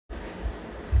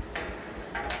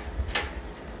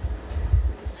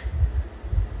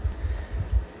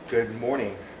Good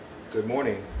morning. Good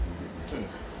morning.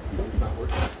 It's not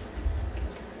working.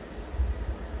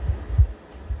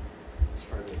 Let's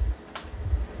try this.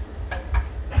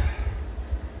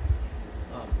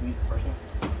 Mute the first one.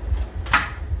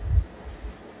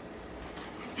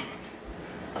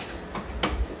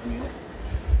 Mute it.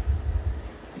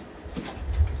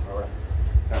 All right.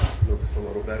 That looks a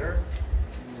little better.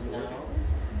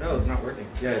 No, it's not working.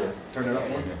 Yeah, it is. Turn it up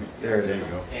once. There it is. There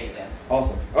you go. There you go.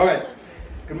 Awesome. All right.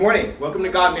 Good morning. Welcome to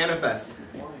God Manifest.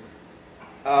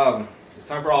 It's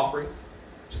time for offerings.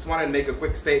 Just wanted to make a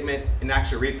quick statement and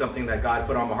actually read something that God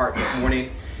put on my heart this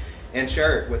morning and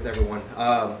share it with everyone.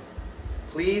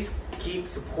 Please keep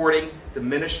supporting the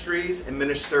ministries and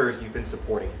ministers you've been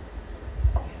supporting.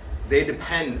 They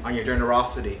depend on your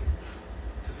generosity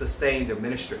to sustain the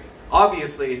ministry.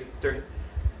 Obviously,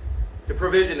 the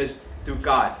provision is through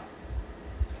God,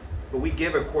 but we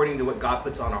give according to what God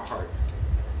puts on our hearts.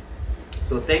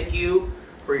 So thank you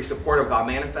for your support of God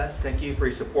Manifest. Thank you for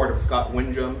your support of Scott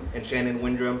Windrum and Shannon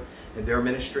Windrum and their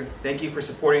ministry. Thank you for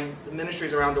supporting the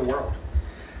ministries around the world.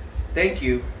 Thank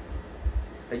you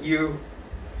that you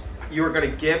are going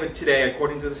to give it today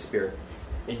according to the Spirit,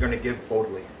 and you're going to give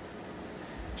boldly.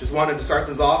 Just wanted to start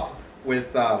this off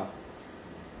with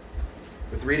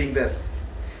reading this.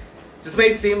 This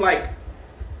may seem like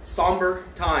somber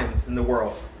times in the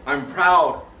world. I'm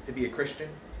proud to be a Christian.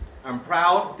 I'm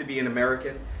proud to be an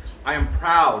American. I am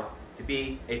proud to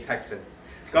be a Texan.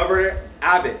 Governor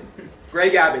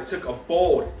Greg Abbott, took a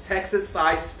bold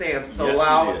Texas-sized stance to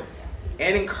allow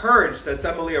and encourage the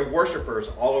assembly of worshipers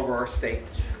all over our state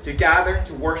to gather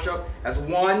to worship as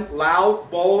one loud,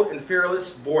 bold, and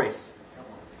fearless voice.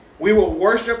 We will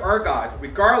worship our God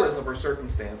regardless of our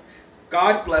circumstance.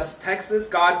 God bless Texas.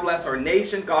 God bless our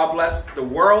nation. God bless the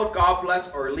world. God bless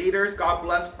our leaders. God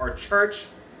bless our church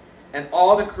and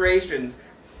all the creations.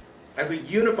 As we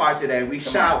unify today, we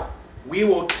shout, we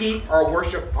will keep our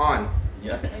worship on.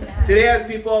 Yeah. Today, as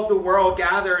people of the world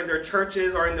gather in their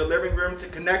churches or in their living room to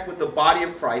connect with the body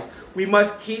of Christ, we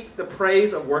must keep the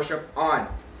praise of worship on.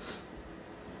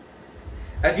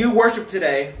 As you worship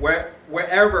today,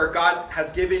 wherever God has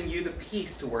given you the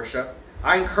peace to worship,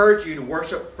 I encourage you to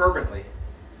worship fervently.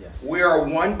 Yes. We are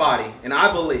one body, and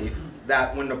I believe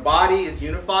that when the body is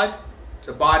unified,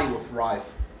 the body will thrive.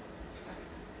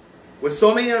 With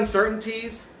so many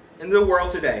uncertainties in the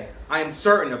world today, I am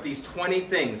certain of these 20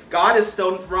 things. God is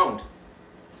still enthroned.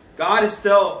 God is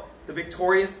still the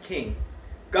victorious King.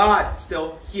 God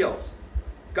still heals.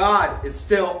 God is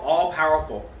still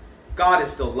all-powerful. God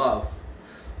is still love.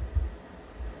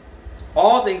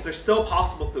 All things are still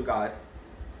possible through God.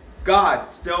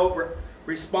 God still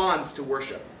responds to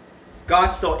worship.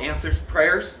 God still answers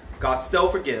prayers. God still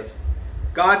forgives.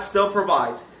 God still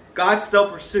provides. God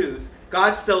still pursues.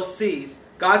 God still sees.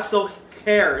 God still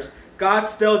cares. God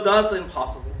still does the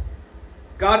impossible.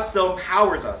 God still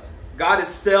empowers us. God is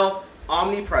still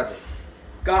omnipresent.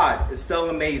 God is still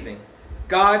amazing.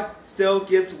 God still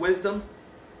gives wisdom.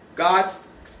 God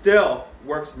still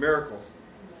works miracles.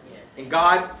 And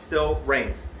God still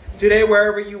reigns. Today,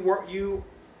 wherever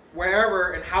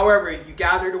and however you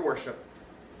gather to worship,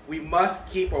 we must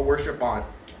keep our worship on.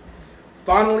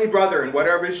 Finally, brethren,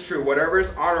 whatever is true, whatever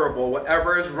is honorable,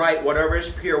 whatever is right, whatever is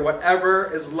pure,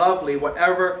 whatever is lovely,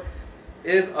 whatever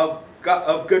is of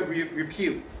good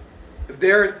repute, if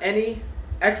there is any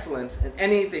excellence and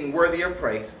anything worthy of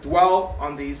praise, dwell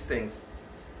on these things.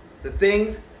 The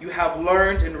things you have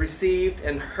learned and received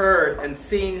and heard and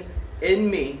seen in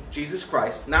me, Jesus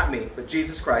Christ, not me, but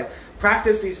Jesus Christ,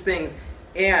 practice these things,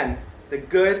 and the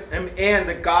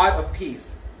God of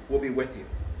peace will be with you.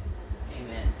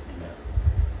 Amen. Amen.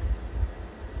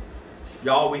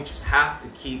 Y'all, we just have to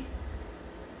keep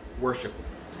worshiping.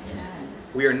 Yes.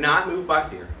 We are not moved by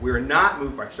fear. We are not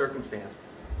moved by circumstance.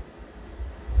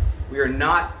 We are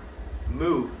not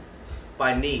moved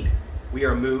by need. We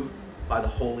are moved by the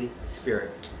Holy Spirit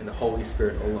and the Holy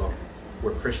Spirit alone.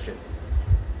 We're Christians.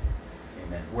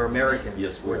 Amen. We're Americans.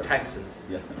 Yes, we're Texans.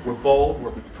 Yeah. We're bold.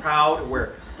 We're proud. We're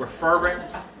fervent.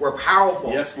 We're powerful.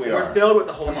 Yes, we are. We're filled with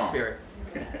the Holy Spirit.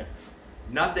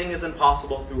 Nothing is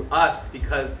impossible through us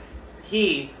because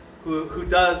He who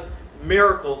does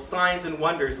miracles, signs, and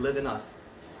wonders live in us.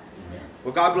 Amen.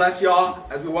 Well, God bless y'all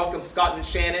as we welcome Scott and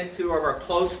Shannon, two of our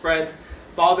close friends,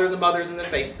 fathers and mothers in the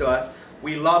faith to us.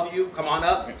 We love you. Come on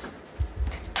up.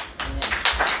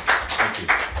 Thank you.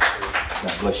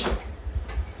 God bless you.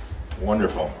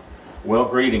 Wonderful. Well,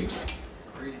 greetings.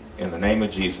 In the name of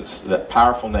Jesus, that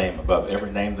powerful name above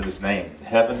every name that is named,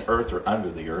 heaven, earth, or under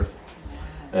the earth.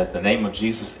 At the name of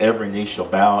Jesus, every knee shall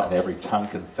bow and every tongue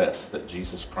confess that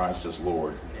Jesus Christ is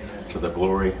Lord, to the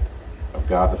glory of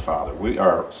God the Father. We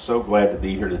are so glad to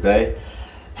be here today.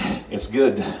 It's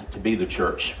good to be the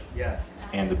church. Yes.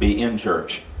 And to be in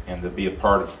church and to be a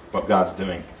part of what God's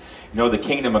doing. You know, the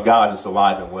kingdom of God is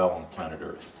alive and well on planet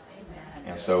Earth. Amen.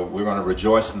 And so we're going to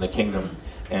rejoice in the kingdom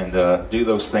and do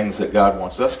those things that God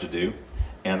wants us to do.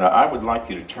 And I would like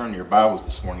you to turn your Bibles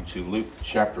this morning to Luke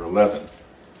chapter 11.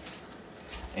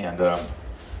 And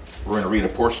we're going to read a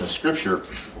portion of Scripture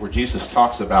where Jesus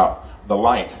talks about the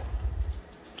light.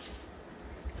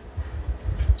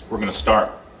 We're going to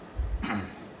start.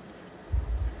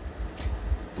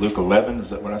 Luke 11,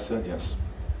 is that what I said? Yes.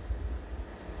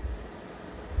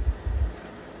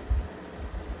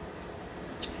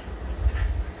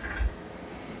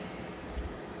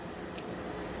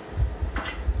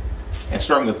 And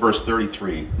starting with verse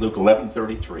 33, Luke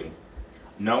 11:33.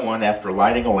 No one, after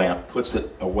lighting a lamp, puts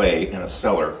it away in a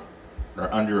cellar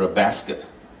or under a basket,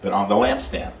 but on the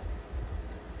lampstand,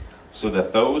 so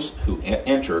that those who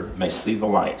enter may see the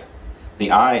light.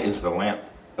 The eye is the lamp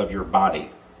of your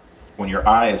body. When your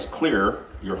eye is clear,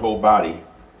 your whole body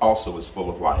also is full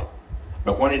of light.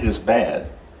 But when it is bad,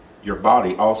 your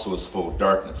body also is full of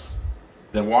darkness.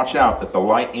 Then watch out that the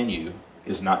light in you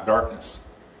is not darkness.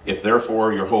 If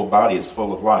therefore your whole body is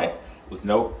full of light, with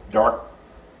no dark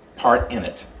part in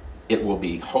it, it will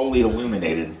be wholly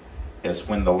illuminated as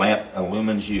when the lamp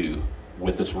illumines you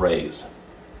with its rays.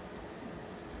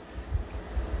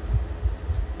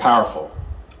 Powerful.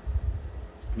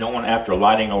 No one, after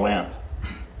lighting a lamp,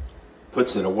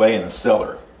 puts it away in a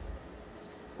cellar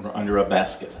or under a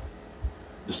basket.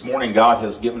 This morning, God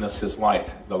has given us His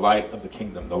light, the light of the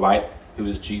kingdom, the light who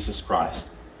is Jesus Christ.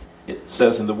 It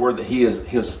says in the Word that His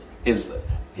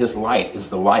light is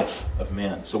the life of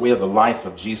men. So we have the life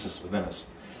of Jesus within us.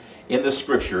 In this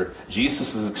scripture,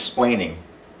 Jesus is explaining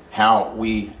how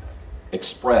we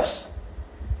express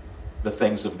the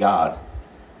things of God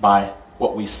by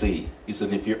what we see. He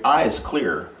said, if your eye is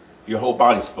clear, your whole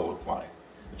body's full of light.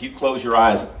 If you close your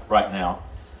eyes right now,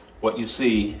 what you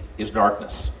see is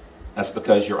darkness. That's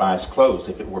because your eyes closed.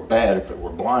 If it were bad, if it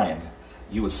were blind,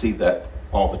 you would see that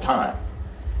all the time.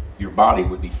 Your body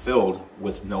would be filled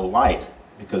with no light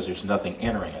because there's nothing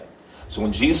entering it. So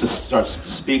when Jesus starts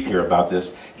to speak here about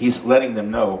this, He's letting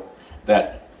them know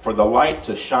that for the light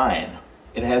to shine,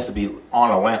 it has to be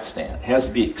on a lampstand. It has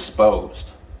to be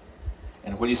exposed.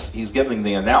 And what he's giving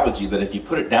the analogy that if you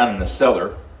put it down in a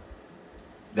cellar,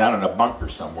 down in a bunker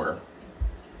somewhere,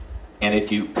 and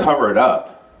if you cover it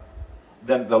up,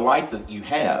 then the light that you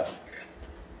have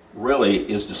really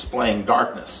is displaying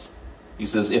darkness. He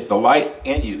says, if the light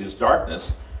in you is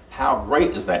darkness, how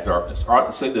great is that darkness? Or I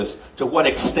can say this, to what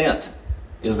extent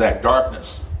is that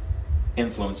darkness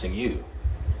influencing you?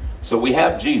 So we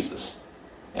have Jesus,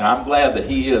 and I'm glad that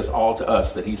He is all to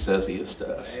us that He says He is to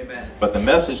us. Amen. But the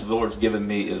message the Lord's given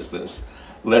me is this: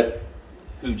 let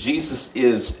who Jesus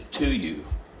is to you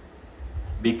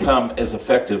become as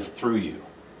effective through you.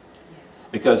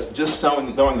 Because just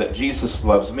knowing that Jesus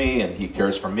loves me and He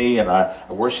cares for me, and I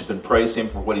worship and praise Him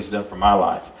for what He's done for my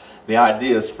life, the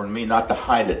idea is for me not to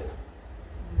hide it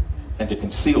and to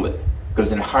conceal it.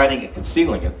 Because in hiding and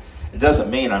concealing it, it doesn't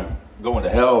mean I'm going to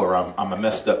hell or I'm a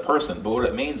messed up person. But what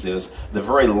it means is the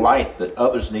very light that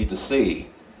others need to see,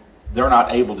 they're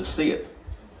not able to see it.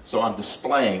 So I'm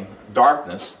displaying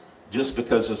darkness just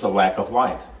because there's a lack of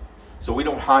light. So we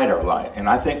don't hide our light. And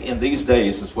I think in these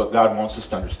days is what God wants us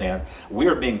to understand. We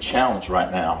are being challenged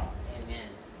right now. Amen.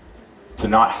 To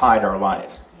not hide our light.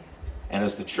 Yes. And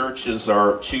as the churches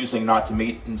are choosing not to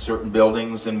meet in certain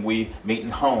buildings and we meet in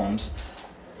homes,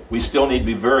 we still need to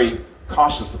be very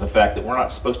cautious of the fact that we're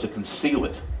not supposed to conceal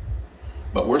it.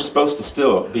 But we're supposed to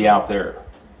still be out there.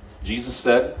 Jesus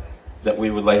said that we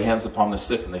would lay hands upon the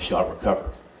sick and they shall recover.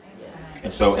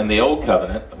 And so in the Old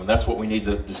Covenant, and that's what we need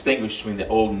to distinguish between the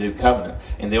Old and New Covenant.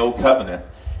 In the Old Covenant,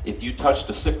 if you touched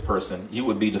a sick person, you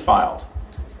would be defiled.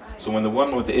 Right. So when the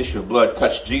woman with the issue of blood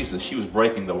touched Jesus, she was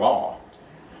breaking the law.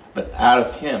 But out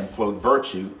of Him flowed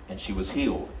virtue, and she was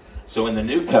healed. So in the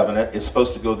New Covenant, it's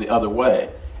supposed to go the other way.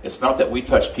 It's not that we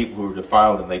touch people who are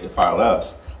defiled and they defile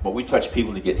us, but we touch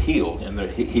people to get healed, and they're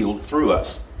healed through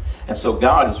us. And so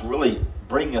God is really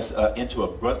bringing us into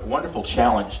a wonderful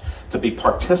challenge to be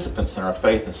participants in our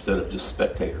faith instead of just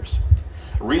spectators.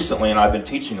 Recently, and I've been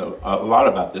teaching a lot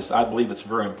about this, I believe it's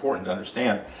very important to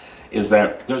understand, is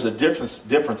that there's a difference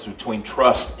between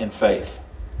trust and faith.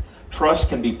 Trust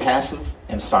can be passive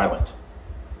and silent,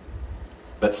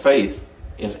 but faith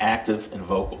is active and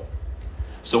vocal.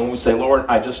 So when we say, Lord,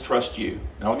 I just trust you.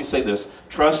 Now let me say this,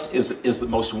 trust is the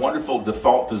most wonderful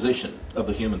default position of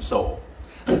the human soul.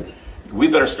 We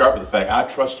better start with the fact, I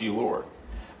trust you, Lord.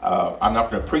 I'm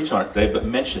not going to preach on it today, but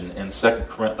mention in 2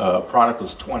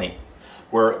 Chronicles 20,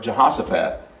 where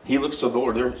Jehoshaphat, he looks to the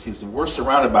Lord, he says, we're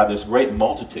surrounded by this great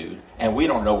multitude, and we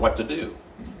don't know what to do.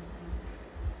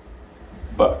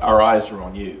 But our eyes are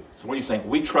on you. So what are you saying?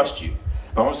 We trust you.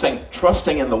 But I'm saying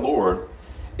trusting in the Lord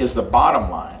is the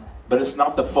bottom line, but it's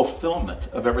not the fulfillment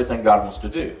of everything God wants to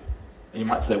do. And you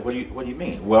might say, what do you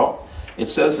mean? Well, it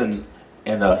says in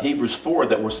Hebrews 4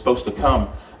 that we're supposed to come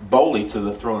boldly to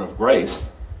the throne of grace,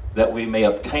 that we may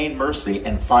obtain mercy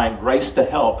and find grace to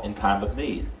help in time of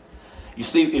need. You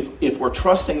see, if we're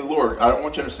trusting the Lord, I don't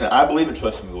want you to understand, I believe in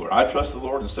trusting the Lord. I trust the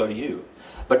Lord, and so do you.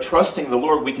 But trusting the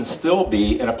Lord, we can still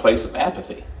be in a place of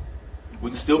apathy.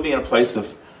 We can still be in a place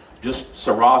of just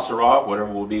sarah,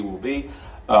 whatever will be, will be.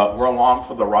 We're along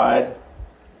for the ride.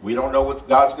 We don't know what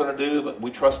God's going to do, but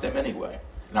we trust Him anyway.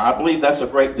 Now, I believe that's a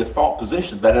great default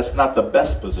position, but it's not the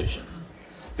best position.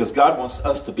 Because God wants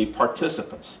us to be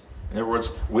participants. In other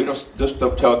words, we just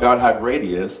don't tell God how great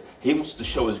He is. He wants to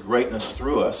show His greatness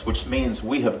through us, which means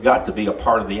we have got to be a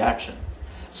part of the action.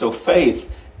 So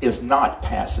faith is not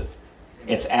passive.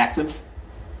 It's active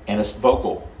and it's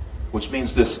vocal, which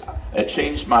means this. It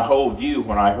changed my whole view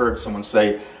when I heard someone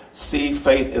say, see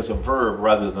faith as a verb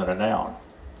rather than a noun.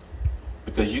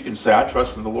 Because you can say, I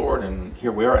trust in the Lord, and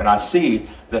here we are. And I see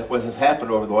that what has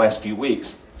happened over the last few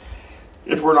weeks,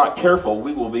 if we're not careful,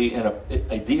 we will be in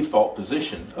a default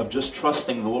position of just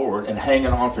trusting the Lord and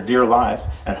hanging on for dear life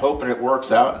and hoping it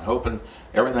works out and hoping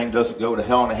everything doesn't go to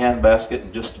hell in a handbasket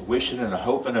and just wishing and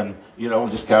hoping and,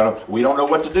 just kind of, we don't know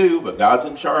what to do, but God's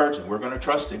in charge and we're going to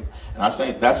trust Him. And I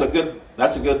say that's a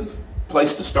good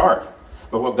place to start.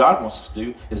 But what God wants us to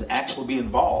do is actually be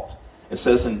involved. It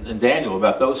says in Daniel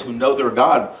about those who know their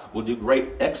God will do great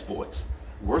exploits.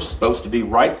 We're supposed to be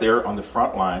right there on the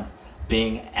front line,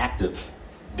 being active,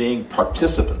 being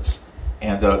participants.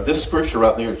 And this scripture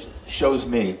right there shows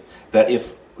me that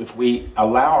if we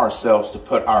allow ourselves to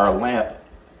put our lamp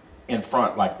in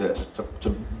front like this, to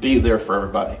be there for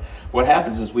everybody, what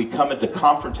happens is we come into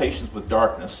confrontations with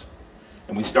darkness,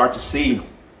 and we start to see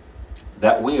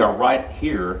that we are right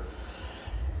here,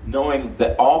 knowing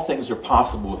that all things are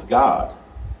possible with God.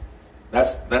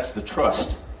 That's the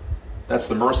trust. That's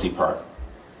the mercy part.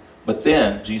 But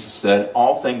then, Jesus said,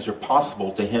 all things are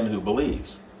possible to him who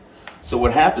believes. So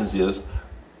what happens is,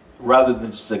 rather than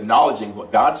just acknowledging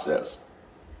what God says,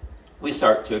 we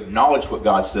start to acknowledge what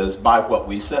God says by what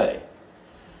we say.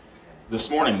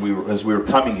 This morning, as we were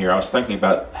coming here, I was thinking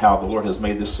about how the Lord has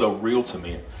made this so real to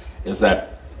me, is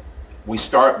that we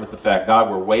start with the fact, God,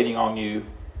 we're waiting on you.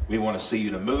 We want to see you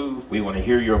to move. We want to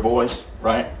hear your voice,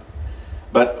 right?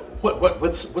 But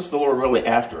what's the Lord really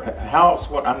after? How's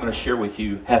what I'm going to share with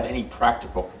you have any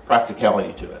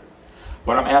practicality to it?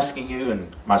 What I'm asking you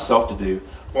and myself to do,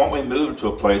 why don't we move into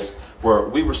a place where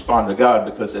we respond to God?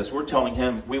 Because as we're telling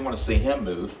him we want to see him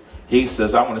move, he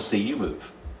says, I want to see you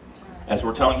move. As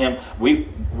we're telling him, we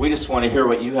just want to hear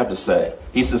what you have to say.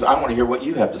 He says, I want to hear what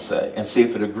you have to say and see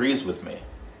if it agrees with me.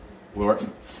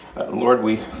 Lord,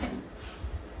 we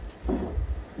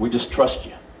just trust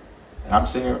you. And I'm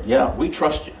saying, yeah, we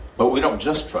trust you. But we don't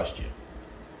just trust you.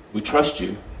 We trust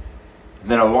you.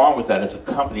 And then along with that, it's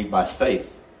accompanied by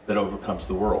faith that overcomes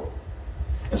the world.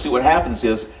 And see, what happens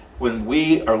is when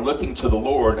we are looking to the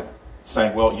Lord,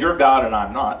 saying, well, you're God and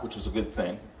I'm not, which is a good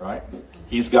thing, right?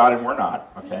 He's God and we're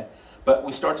not, okay? But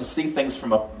we start to see things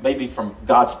maybe from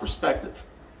God's perspective.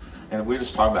 And we're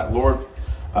just talking about, Lord,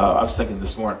 I was thinking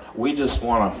this morning,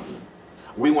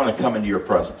 we want to come into your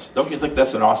presence. Don't you think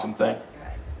that's an awesome thing?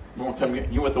 You want to come here?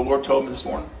 You know what the Lord told me this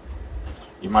morning?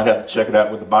 You might have to check it out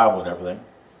with the Bible and everything.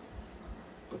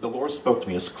 But the Lord spoke to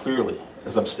me as clearly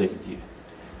as I'm speaking to you.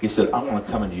 He said, I want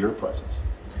to come into your presence.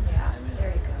 Yeah, there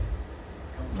you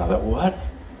go. Now that what?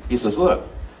 He says, look,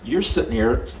 you're sitting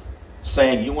here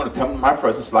saying you want to come to my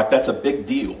presence like that's a big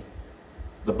deal.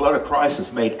 The blood of Christ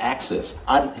has made access.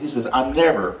 He says, I'm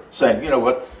never saying, you know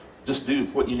what, just do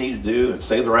what you need to do and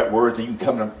say the right words and you can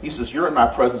come to. He says, you're in my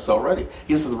presence already.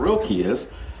 He says, the real key is,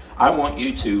 I want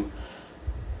you to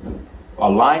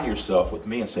align yourself with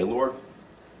me and say, Lord,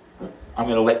 I'm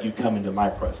going to let you come into my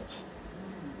presence.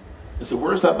 You say,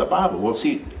 where's that in the Bible? Well,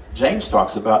 see, James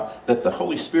talks about that the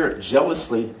Holy Spirit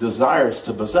jealously desires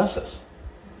to possess us.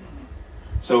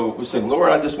 So we say,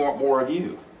 Lord, I just want more of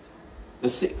you.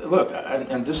 Look,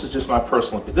 and this is just my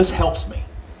personal opinion. This helps me,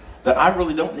 that I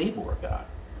really don't need more of God.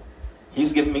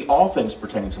 He's given me all things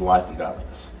pertaining to life and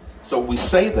godliness. So we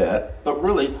say that, but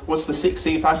really, what's the seek?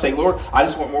 See, if I say, Lord, I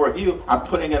just want more of you, I'm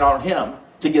putting it on him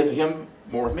to give him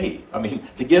more of me.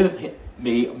 To give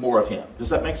me more of him. Does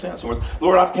that make sense?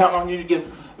 Lord, I'm counting on you to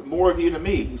give more of you to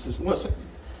me. He says, listen,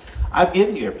 I've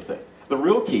given you everything. the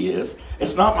real key is,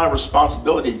 it's not my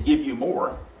responsibility to give you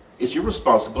more. It's your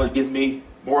responsibility to give me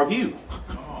more of you.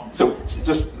 So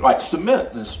just like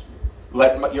submit. Just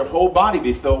let your whole body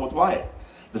be filled with light.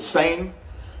 The same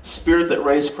Spirit that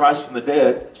raised Christ from the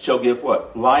dead shall give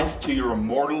what? Life to your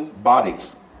immortal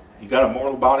bodies. You got a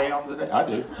mortal body on today? I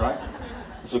do, right?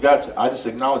 So God, I just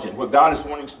acknowledge it. What God is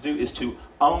wanting us to do is to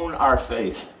own our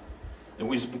faith. And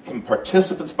we become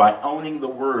participants by owning the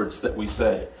words that we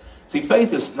say. See,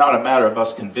 faith is not a matter of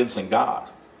us convincing God.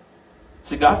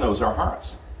 See, God knows our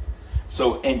hearts.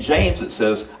 So in James it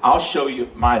says, I'll show you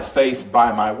my faith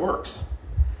by my works.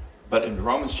 But in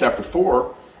Romans chapter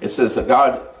 4, it says that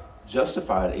God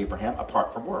justified Abraham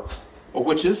apart from works. Well,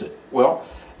 which is it? Well,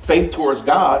 faith towards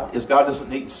God is God doesn't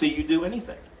need to see you do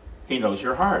anything. He knows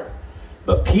your heart.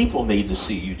 But people need to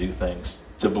see you do things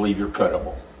to believe you're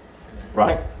credible.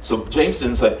 Right? So James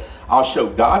didn't say, I'll show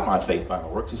God my faith by my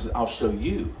works. He said, I'll show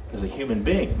you as a human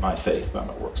being my faith by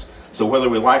my works. So whether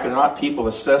we like it or not, people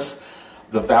assess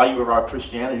the value of our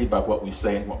Christianity by what we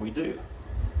say and what we do.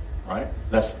 Right?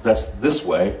 That's this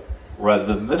way rather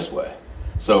than this way.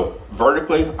 So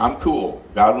vertically, I'm cool.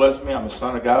 God loves me. I'm a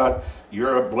son of God.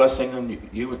 You're a blessing and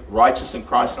you righteous in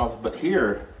Christ and all that. But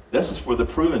here, this is where the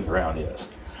proving ground is.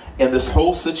 In this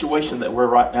whole situation that we're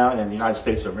right now in the United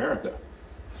States of America,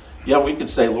 yeah, we can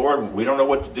say, Lord, we don't know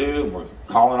what to do, and we're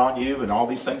calling on you and all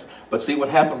these things. But see what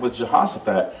happened with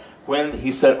Jehoshaphat when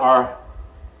he said,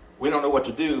 we don't know what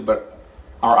to do, but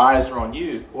our eyes are on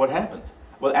you. What happened?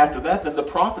 Well, after that, then the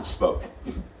prophet spoke.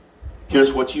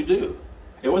 Here's what you do.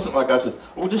 It wasn't like God says,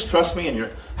 well, just trust me and you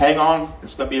hang on,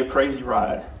 it's going to be a crazy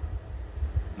ride.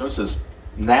 No, it says,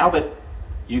 now that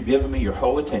you've given me your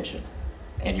whole attention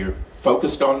and you're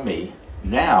focused on me,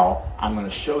 now I'm going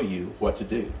to show you what to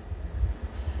do.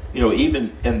 You know,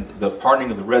 even in the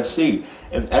parting of the Red Sea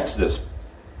in Exodus,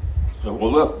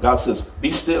 well, look, God says,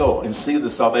 be still and see the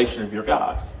salvation of your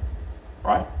God.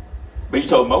 Right? But he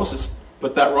told Moses,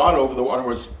 put that rod over the water.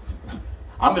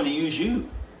 I'm going to use you.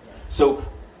 So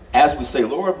as we say,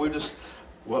 Lord, we're just,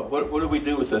 what do we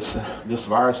do with this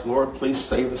virus? Lord, please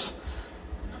save us.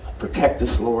 Protect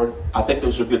us, Lord. I think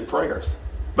those are good prayers.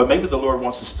 But maybe the Lord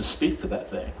wants us to speak to that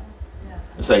thing.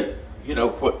 Yes. And say, you know,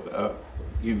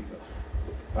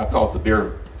 I call it the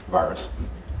beer virus.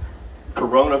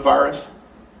 Coronavirus,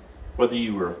 whether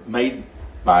you were made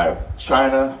by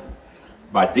China,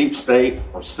 by deep state,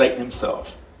 or Satan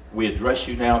himself, we address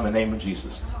you now in the name of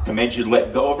Jesus. Command you to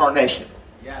let go of our nation.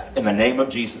 Yes. In the name of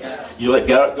Jesus. Yes. You let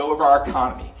go of our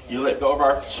economy. Yes. You let go of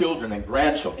our children and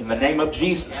grandchildren. In the name of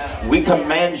Jesus. Yes. We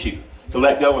command you to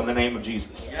let go in the name of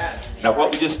Jesus. Yes. Now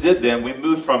what we just did then, we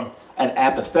moved from an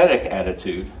apathetic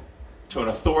attitude to an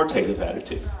authoritative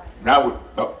attitude. Now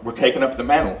we're taking up the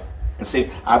mantle. And see,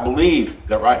 I believe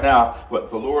that right now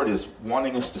what the Lord is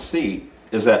wanting us to see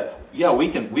is that, yeah, we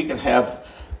can have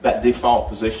that default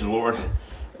position, Lord.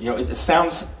 You know, it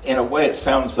sounds, in a way, it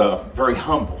sounds very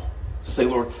humble to say,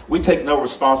 Lord, we take no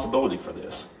responsibility for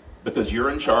this because you're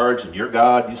in charge and you're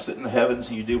God. You sit in the heavens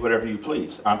and you do whatever you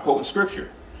please. I'm quoting Scripture.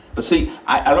 But see,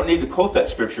 I don't need to quote that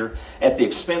Scripture at the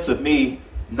expense of me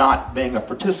not being a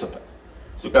participant.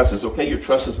 So God says, okay, your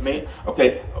trust is me.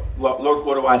 Okay, Lord,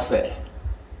 what do I say?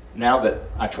 Now that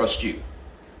I trust you,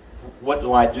 what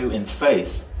do I do in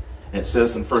faith? And it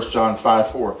says in 1 John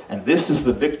 5:4, and this is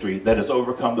the victory that has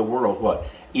overcome the world. What?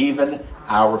 Even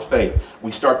our faith.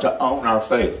 We start to own our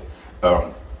faith.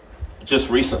 Just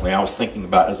recently, I was thinking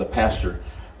about, as a pastor,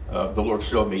 the Lord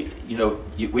showed me, you know,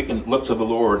 we can look to the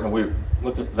Lord, and we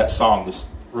look at that song, this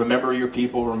remember your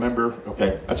people, remember.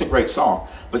 Okay, that's a great song.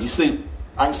 But you see,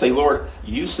 I can say, Lord,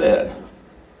 you said,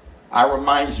 I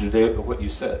remind you today of what you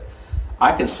said.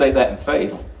 I can say that in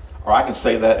faith, or I can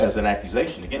say that as an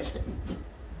accusation against him.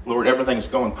 Lord, everything's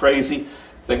going crazy.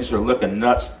 Things are looking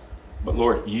nuts. But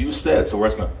Lord, you said. So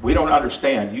we don't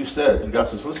understand. You said. And God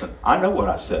says, listen, I know what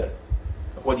I said.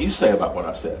 What do you say about what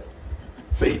I said?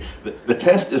 See, the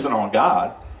test isn't on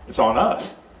God. It's on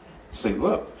us. See,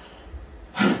 look,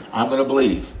 I'm going to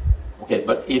believe. Okay,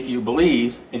 but if you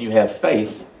believe and you have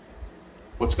faith,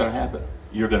 what's going to happen?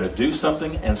 You're going to do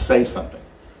something and say something.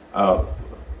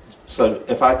 So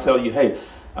if I tell you, hey,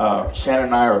 Shannon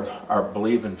and I are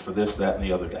believing for this, that, and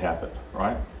the other to happen,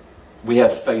 right? We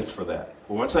have faith for that.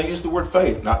 Well, once I use the word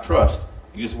faith, not trust,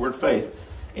 use the word faith,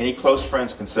 any close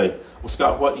friends can say, well,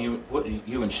 Scott, what are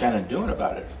you and Shannon doing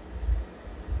about it?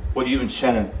 What are you and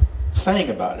Shannon saying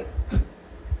about it?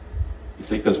 You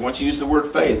see, because once you use the word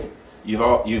faith,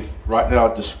 you've right now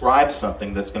described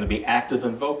something that's going to be active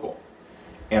and vocal.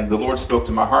 And the Lord spoke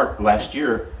to my heart last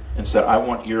year and said, I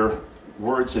want your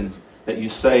words that you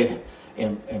say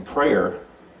in prayer,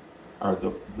 or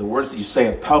the words that you say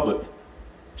in public,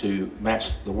 to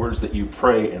match the words that you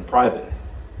pray in private.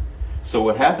 So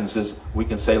what happens is we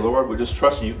can say, Lord, we're just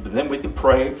trusting you. But then we can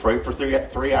pray for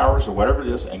 3 hours or whatever it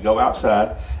is, and go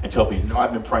outside and tell people,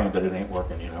 I've been praying, but it ain't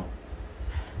working,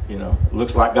 it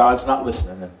looks like God's not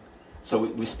listening. And so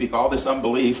we speak all this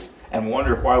unbelief and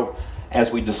wonder why, as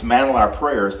we dismantle our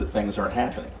prayers, that things aren't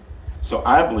happening. So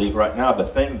I believe right now the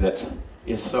thing that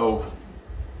is so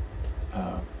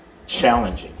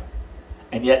challenging,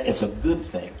 and yet it's a good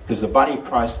thing, because the body of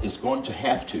Christ is going to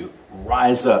have to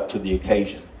rise up to the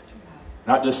occasion.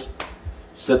 Not just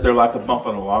sit there like a bump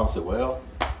on a log and say, well,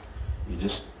 you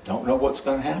just don't know what's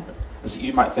going to happen. So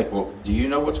you might think, well, do you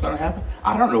know what's going to happen?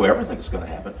 I don't know everything that's going to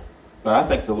happen. But I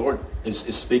think the Lord is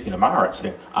speaking to my heart,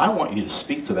 saying, I want you to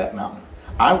speak to that mountain.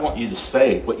 I want you to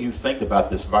say what you think about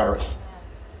this virus.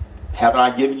 Haven't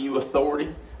I given you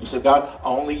authority? You say, God,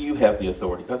 only you have the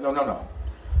authority. God, no.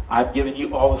 I've given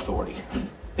you all authority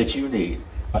that you need.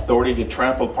 Authority to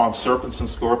trample upon serpents and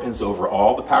scorpions, over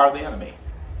all the power of the enemy.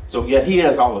 So yeah, he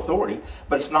has all authority,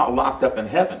 but it's not locked up in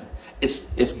heaven.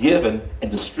 It's given and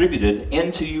distributed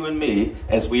into you and me,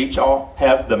 as we each all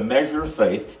have the measure of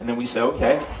faith. And then we say,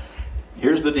 okay,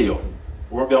 here's the deal.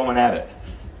 We're going at it.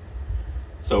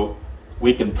 So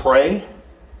we can pray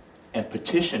and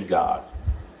petition God.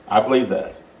 I believe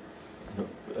that.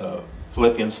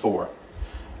 Philippians 4.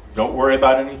 Don't worry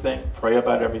about anything. Pray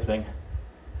about everything.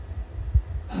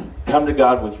 Come to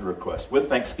God with your request, with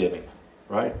thanksgiving,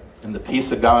 right? And the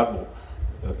peace of God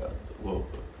will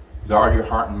guard your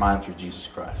heart and mind through Jesus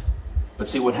Christ. But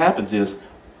see, what happens is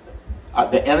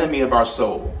the enemy of our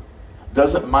soul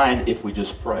doesn't mind if we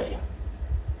just pray.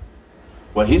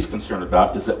 What he's concerned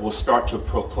about is that we'll start to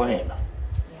proclaim.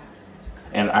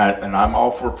 And I'm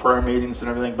all for prayer meetings and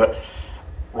everything, but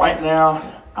right now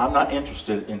I'm not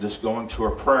interested in just going to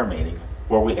a prayer meeting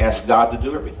where we ask God to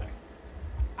do everything.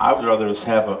 I would rather us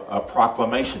have a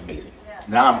proclamation meeting. Yes.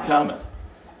 Now I'm coming.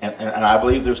 And I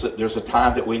believe there's a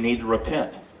time that we need to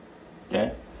repent.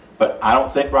 Okay? But I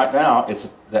don't think right now it's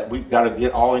that we've got to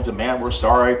get all into, man, we're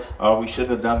sorry, we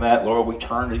shouldn't have done that, Lord, we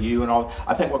turn to you and all.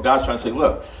 I think what God's trying to say,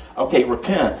 look, okay,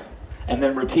 repent and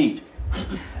then repeat.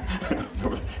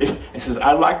 He says,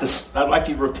 I'd like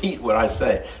you to repeat what I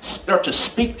say. Start to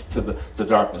speak to the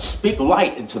darkness. Speak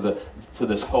light to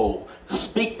this hole.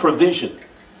 Speak provision.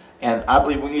 And I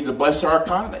believe we need to bless our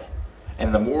economy.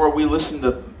 And the more we listen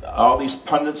to all these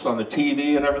pundits on the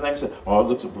TV and everything, say, oh, it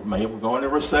looks like maybe we're going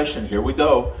into recession. Here we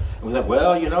go. And we think,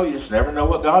 well, you just never know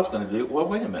what God's going to do. Well,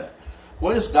 wait a minute.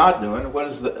 What is God doing? What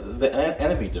is the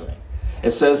enemy doing?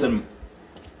 It says in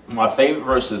my favorite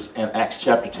verses in Acts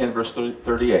chapter 10, verse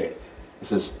 38. It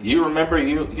says, you remember,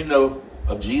 you know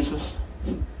of Jesus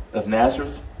of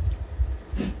Nazareth?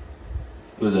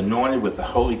 Who was anointed with the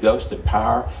Holy Ghost and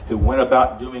power, who went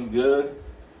about doing good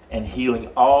and healing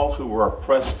all who were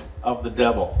oppressed of the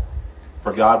devil,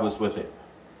 for God was with him.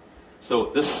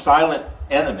 So this silent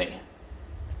enemy,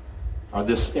 or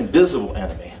this invisible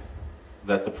enemy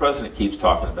that the president keeps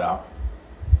talking about,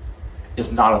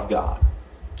 is not of God.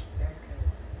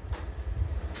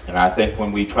 And I think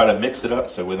when we try to mix it up,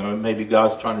 so maybe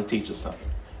God's trying to teach us something.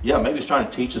 Yeah, maybe he's trying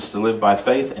to teach us to live by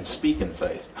faith and speak in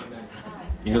faith.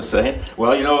 You know what I'm saying?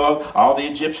 Well, all the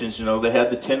Egyptians, they had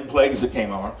the 10 plagues that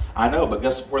came on. I know, but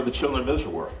guess where the children of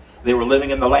Israel were? They were living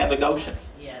in the land of Goshen.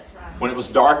 Yes. When it was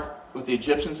dark with the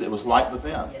Egyptians, it was light with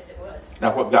them. Yes, it was.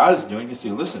 Now, what God is doing, you see,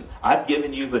 listen, I've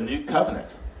given you the new covenant.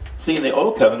 See, in the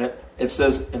old covenant, it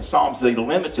says in Psalms, they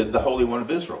limited the Holy One of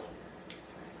Israel.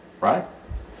 Right?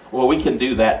 Well, we can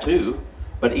do that too,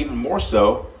 but even more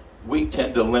so, we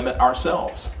tend to limit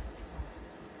ourselves.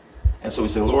 And so we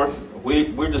say, Lord,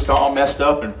 we're just all messed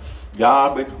up, and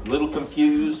God, we're a little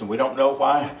confused, and we don't know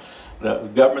why the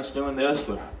government's doing this,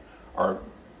 or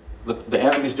the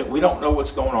enemy's doing. We don't know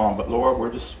what's going on, but Lord,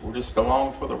 we're just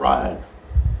along for the ride.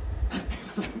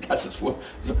 God says, well,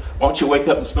 why don't you wake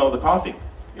up and smell the coffee? In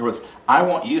other words, I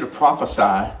want you to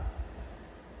prophesy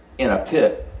in a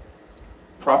pit,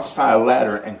 prophesy a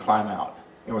ladder, and climb out.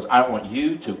 In other words, I want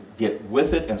you to get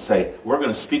with it and say, we're going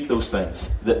to speak those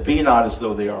things that be not as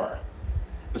though they are.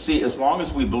 But see, as long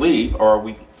as we believe or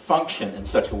we function in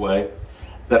such a way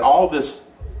that all these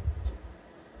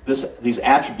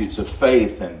attributes of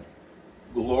faith and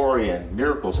glory and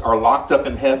miracles are locked up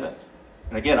in heaven.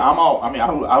 And again, I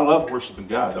love worshiping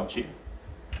God, don't you?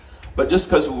 But just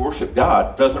because we worship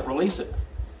God doesn't release it.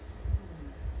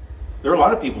 There are a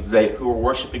lot of people today who are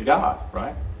worshiping God,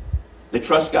 right? They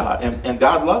trust God, and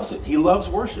God loves it. He loves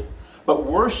worship. But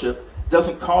worship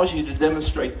doesn't cause you to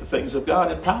demonstrate the things of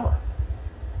God in power.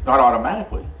 Not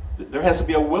automatically. There has to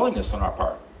be a willingness on our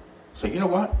part. So you know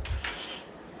what?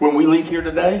 When we leave here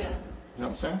today, you know what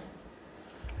I'm saying?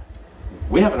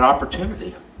 we have an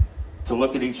opportunity to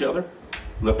look at each other,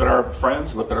 look at our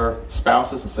friends, look at our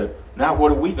spouses, and say, now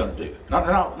what are we going to do?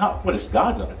 Not what is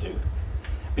God going to do?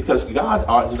 Because God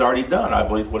has already done, I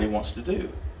believe, what he wants to do.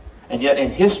 And yet in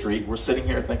history, we're sitting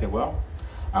here thinking, well,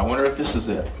 I wonder if this is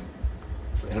it.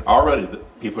 And already the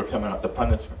people are coming out, the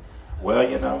pundits, well,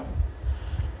 you know,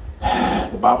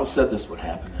 the Bible said this would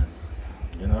happen. And,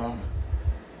 you know,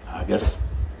 I guess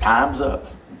time's up.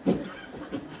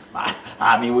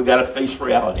 I mean, we got to face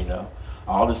reality now.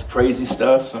 All this crazy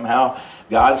stuff, somehow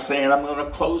God's saying, I'm going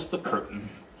to close the curtain,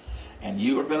 and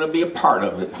you are going to be a part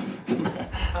of it.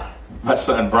 My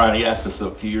son Brian, he asked us a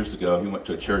few years ago, he went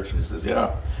to a church, and he says,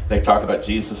 yeah, they talked about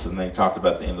Jesus, and they talked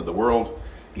about the end of the world.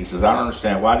 He says, I don't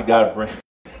understand, why did God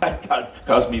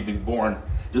cause me to be born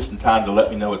just in time to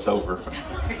let me know it's over?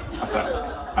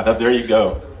 I thought, there you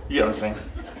go. You know what I'm saying?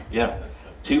 Yeah.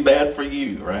 Too bad for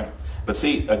you, right? But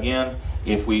see, again,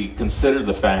 if we consider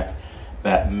the fact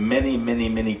that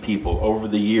many people over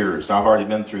the years, I've already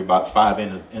been through about 5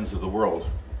 ends of the world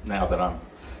now that I'm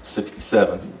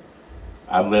 67.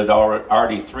 I've lived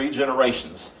already 3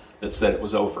 generations that said it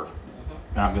was over.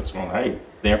 Now I'm just going, hey,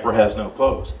 the emperor has no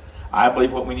clothes. I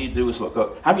believe what we need to do is look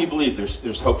up. How many believe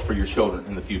there's hope for your children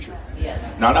in the future?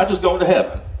 Yes. Now, not just going to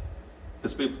heaven.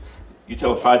 Because people, you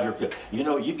tell a 5-year kid, you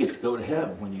know, you get to go to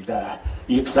heaven when you die.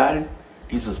 You excited?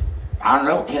 He says, I don't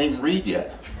know, can't even read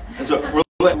yet. And so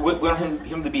we want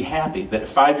him to be happy that at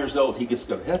 5 years old he gets to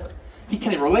go to heaven. He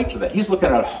can't even relate to that. He's looking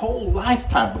at a whole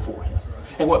lifetime before him.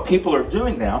 And what people are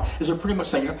doing now is they're pretty much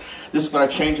saying, you know, this is going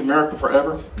to change America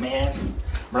forever. Man,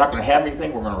 we're not going to have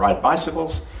anything. We're going to ride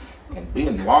bicycles and be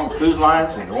in long food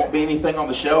lines, and there won't be anything on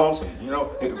the shelves. And, you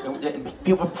know, and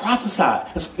people prophesy.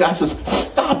 This guy says,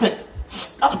 stop it.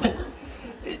 Stop it.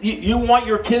 You want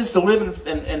your kids to live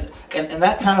in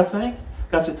that kind of thing?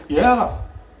 God said, yeah.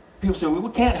 People say, well,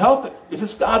 we can't help it. If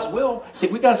it's God's will. See,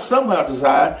 we got to somehow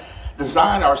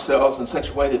design ourselves in such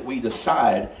a way that we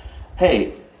decide,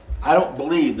 hey, I don't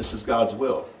believe this is God's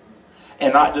will.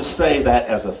 And not just say that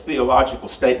as a theological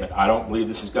statement, I don't believe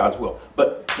this is God's will.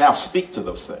 But now speak to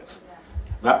those things.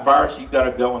 That virus, you've got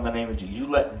to go in the name of Jesus. You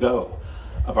let go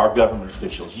of our government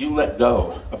officials. You let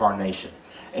go of our nation.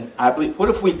 And I believe, what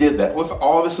if we did that? What if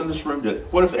all of us in this room did it?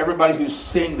 What if everybody who's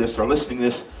seeing this or listening to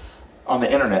this on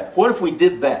the internet, what if we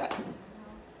did that?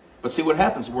 But see what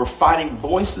happens, we're fighting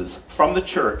voices from the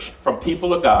church, from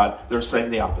people of God, that are saying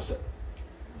the opposite.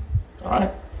 All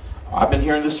right? I've been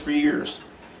hearing this for years.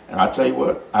 And I tell you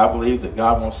what, I believe that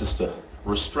God wants us to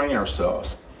restrain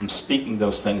ourselves from speaking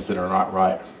those things that are not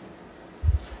right.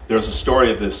 There's a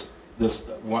story of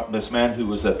this man who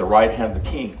was at the right hand of the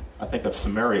king, I think of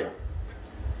Samaria.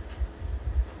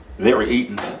 They were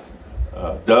eating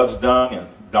dove's dung and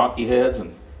donkey heads,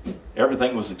 and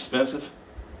everything was expensive.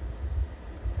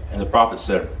 And the prophet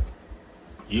said,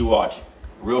 you watch,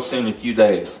 real soon in a few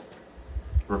days,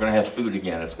 we're going to have food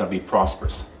again. It's going to be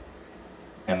prosperous.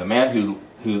 And the man who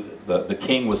the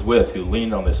king was with, who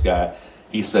leaned on this guy,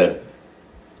 he said,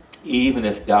 even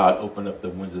if God opened up the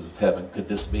windows of heaven, could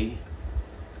this be?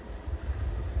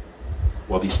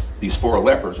 Well, these 4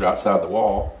 lepers are outside the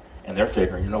wall, and they're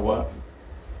figuring, you know what?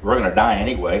 We're going to die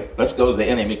anyway. Let's go to the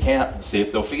enemy camp and see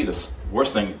if they'll feed us.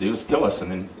 Worst thing to do is kill us,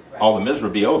 and then all the misery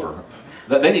will be over.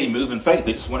 They didn't even move in faith.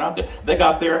 They just went out there. They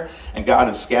got there, and God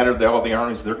had scattered all the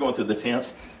armies. They're going through the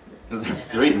tents.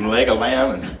 They're eating leg of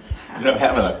lamb and, you know,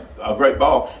 having a great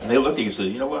ball. And they looked at you and said,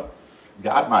 you know what?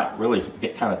 God might really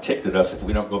get kind of ticked at us if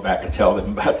we don't go back and tell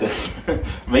them about this.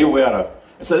 Maybe we ought to.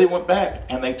 And so they went back,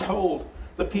 and they told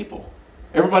the people.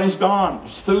 Everybody's gone.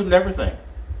 There's food and everything.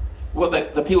 Well,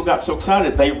 the people got so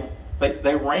excited,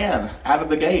 they ran out of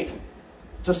the gate,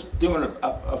 just doing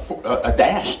a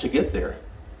dash to get there.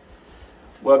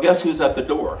 Well, guess who's at the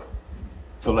door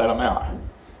to let them out?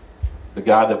 The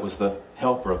guy that was the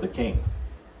helper of the king.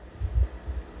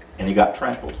 And he got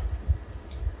trampled.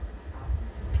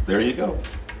 There you go.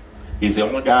 He's the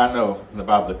only guy I know in the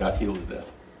Bible that got healed to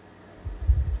death.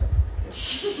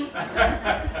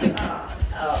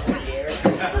 Oh, dear.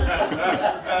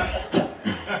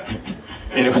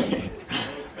 Anyway,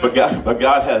 but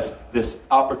God has this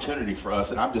opportunity for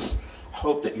us, and I just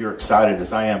hope that you're excited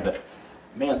as I am that,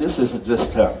 man, this isn't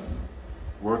just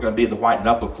we're going to be the white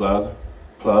knuckle club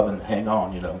and hang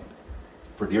on, you know,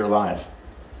 for dear life.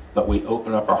 But we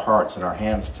open up our hearts and our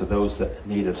hands to those that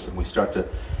need us, and we start to,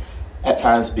 at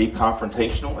times, be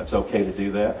confrontational. It's okay to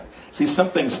do that. See, some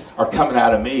things are coming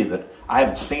out of me that I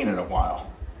haven't seen in a while.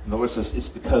 In other words, it's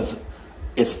because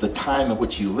it's the time in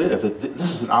which you live. This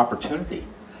is an opportunity.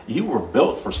 You were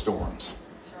built for storms,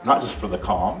 not just for the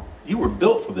calm. You were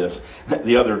built for this.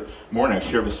 The other morning, I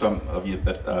shared with some of you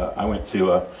that I went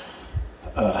to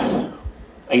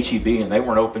HEB, and they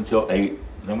weren't open till 8. And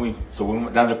then so we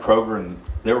went down to Kroger, and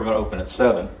they were going to open at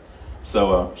 7.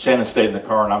 So Shannon stayed in the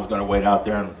car, and I was going to wait out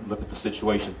there and look at the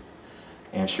situation.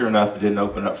 And sure enough, it didn't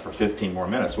open up for 15 more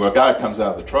minutes. Well, a guy comes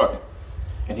out of the truck,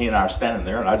 and he and I are standing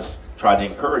there, and I just tried to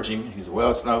encourage him. He said, well,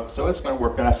 it's not, so it's going to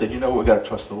work. And I said, we got to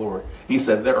trust the Lord. He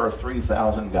said, there are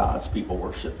 3,000 gods people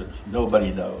worship, and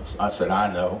nobody knows. I said,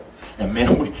 I know. And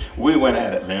man, we went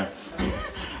at it, man.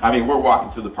 I mean, we're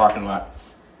walking through the parking lot.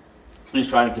 He's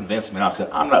trying to convince me, and I said,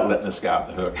 I'm not letting this guy off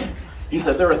the hook. He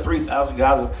said, there are 3,000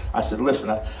 gods. I said, listen,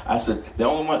 I said, the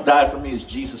only one that died for me is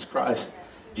Jesus Christ.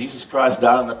 Jesus Christ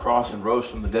died on the cross and rose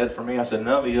from the dead for me. I said,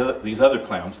 none of these other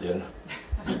clowns did.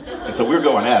 And so we're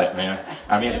going at it, man.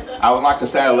 I mean, I would like to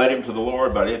say I led him to the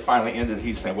Lord, but it finally ended.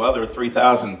 He said, well, there are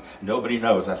 3,000. Nobody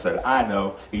knows. I said, I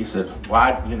know. He said, well,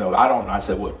 I don't know. I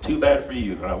said, well, too bad for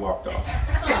you. And I walked off.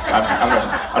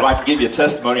 I'd like to give you a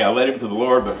testimony. I led him to the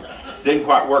Lord, but didn't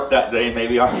quite work that day.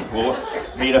 Maybe we'll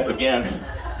meet up again,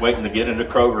 waiting to get into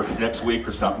Kroger next week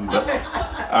or something.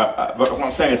 But what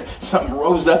I'm saying is something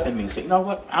rose up in me and said, you know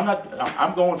what?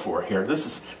 I'm going for it here.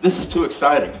 This is too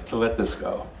exciting to let this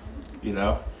go.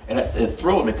 And it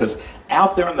thrilled me, because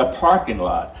out there in the parking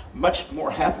lot, much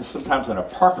more happens sometimes in a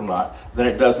parking lot than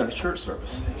it does in a church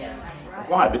service. Yes, that's right.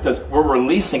 Why? Because we're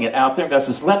releasing it out there. God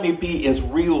says, let me be as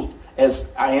real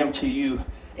as I am to you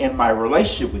in my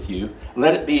relationship with you.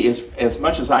 Let it be as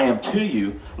much as I am to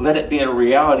you. Let it be a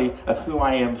reality of who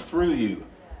I am through you.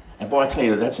 And boy, I tell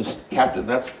you, that's just captain.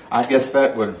 I guess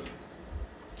that would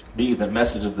be the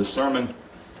message of the sermon.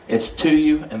 It's to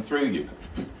you and through you.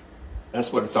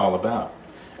 That's what it's all about.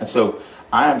 And so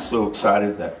I am so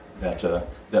excited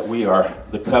that we are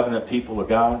the covenant people of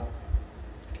God.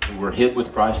 We're hid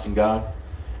with Christ in God,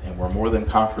 and we're more than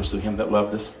conquerors through him that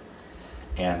loved us.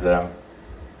 And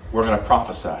we're going to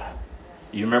prophesy.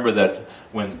 You remember that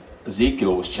when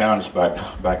Ezekiel was challenged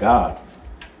by God,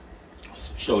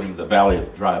 showed him the valley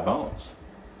of dry bones.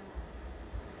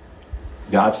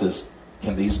 God says,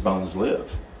 can these bones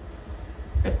live?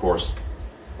 Of course,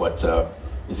 what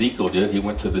Ezekiel did, he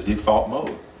went to the default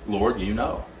mode. Lord, you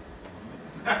know.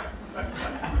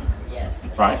 Yes.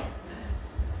 Right?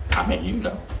 I mean, you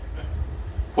know.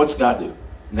 What's God do?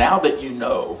 Now that you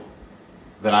know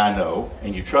that I know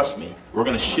and you trust me, we're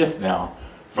going to shift now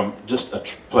from just a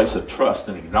place of trust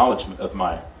and acknowledgement of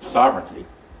my sovereignty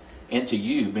into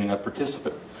you being a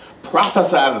participant.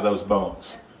 Prophesy to those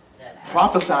bones.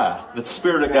 Prophesy that the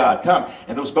Spirit of God come.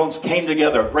 And those bones came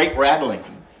together, a great rattling.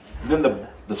 And then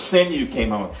the sinew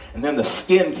came on. And then the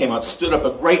skin came out, stood up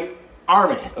a great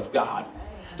army of God.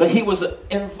 But he was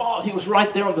involved. He was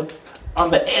right there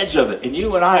on the edge of it. And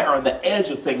you and I are on the edge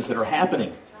of things that are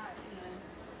happening.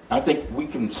 I think we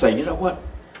can say, you know what?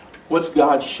 What's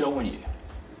God showing you?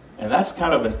 And that's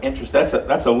kind of an interest. That's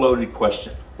a loaded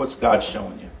question. What's God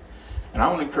showing you? And I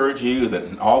want to encourage you that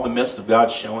in all the midst of God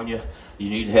showing you, you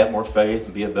need to have more faith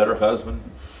and be a better husband,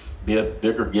 be a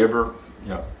bigger giver.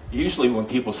 Usually when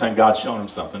people say God's showing them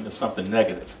something, it's something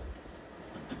negative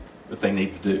that they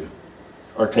need to do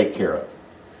or take care of.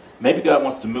 Maybe God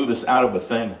wants to move us out of a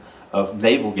thing of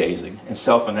navel gazing and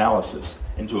self-analysis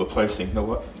into a place saying, you know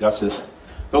what? God says,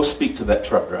 go speak to that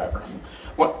truck driver.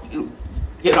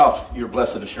 Get off your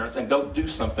blessed assurance and go do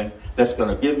something that's going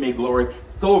to give me glory.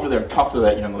 Go over there and talk to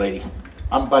that young lady.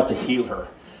 I'm about to heal her.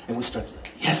 And we start to,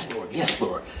 yes, Lord, yes,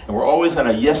 Lord. And we're always in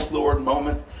a yes, Lord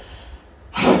moment.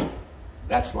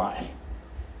 That's life.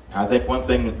 And I think one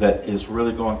thing that is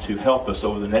really going to help us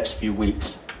over the next few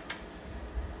weeks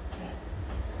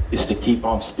is to keep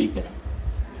on speaking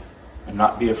and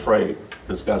not be afraid,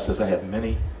 because God says, I have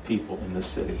many people in this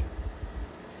city.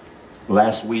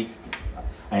 Last week,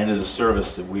 I ended a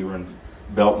service that we were in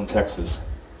Belton, Texas,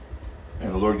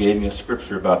 and the Lord gave me a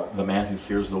scripture about the man who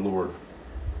fears the Lord.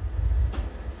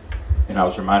 And I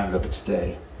was reminded of it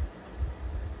today.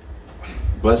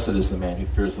 Blessed is the man who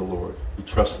fears the Lord, who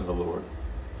trusts in the Lord.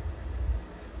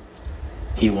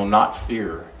 He will not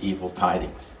fear evil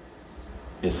tidings.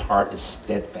 His heart is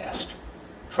steadfast,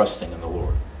 trusting in the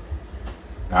Lord.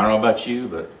 Now, I don't know about you,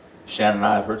 but Shannon and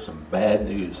I have heard some bad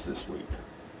news this week.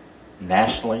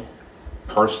 Nationally,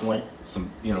 personally,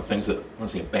 some things that, I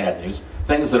want to say bad news,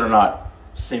 things that are not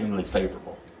seemingly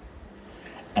favorable.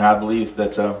 And I believe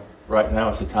that right now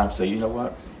is the time to say, you know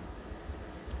what?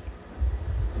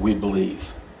 We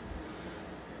believe.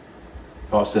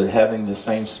 Paul said, having the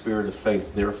same spirit of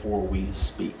faith, therefore we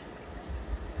speak.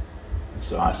 And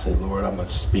so I say, Lord, I'm going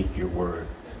to speak your word.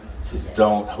 He says,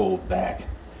 don't hold back.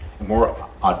 The more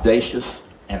audacious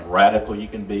and radical you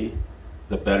can be,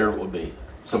 the better it will be.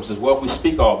 Someone says, well, if we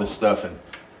speak all this stuff and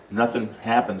nothing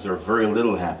happens or very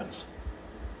little happens,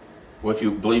 Well, if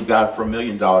you believe God for $1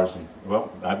 million, and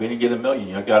well, I didn't get $1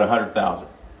 million, I got 100,000.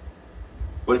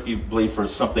 What if you believe for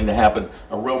something to happen,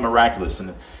 a real miraculous,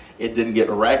 and it didn't get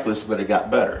miraculous, but it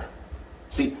got better?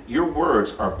 See, your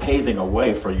words are paving a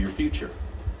way for your future.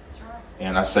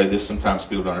 And I say this, sometimes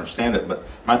people don't understand it, but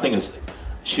my thing is,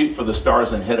 shoot for the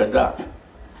stars and hit a duck. You know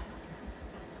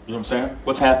what I'm saying?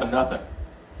 What's happened? Nothing.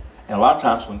 And a lot of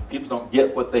times when people don't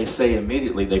get what they say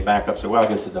immediately, they back up and say, well, I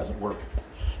guess it doesn't work.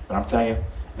 But I'm telling you,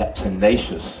 that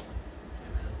tenacious,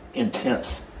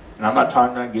 intense, and I'm not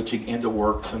talking to get you into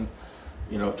works and,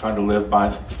 trying to live by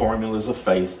formulas of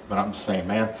faith, but I'm just saying,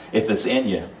 man, if it's in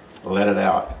you, let it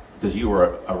out. Because you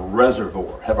are a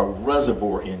reservoir, have a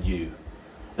reservoir in you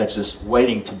that's just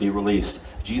waiting to be released.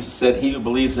 Jesus said, he who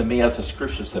believes in me, as the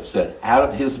scriptures have said, out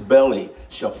of his belly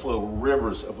shall flow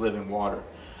rivers of living water.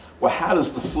 Well, how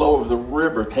does the flow of the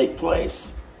river take place?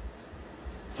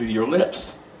 Through your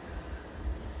lips.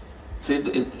 See,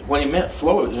 when he meant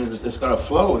flow, it's going to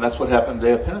flow, and that's what happened the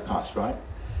day of Pentecost, right?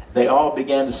 They all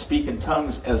began to speak in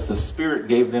tongues as the Spirit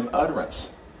gave them utterance.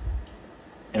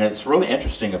 And it's really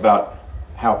interesting about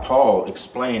how Paul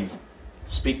explained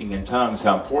speaking in tongues,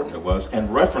 how important it was,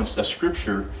 and referenced a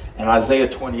scripture in Isaiah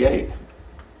 28.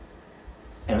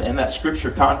 And in that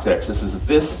scripture context, this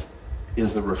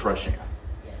is the refreshing.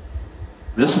 Yes.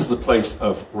 This is the place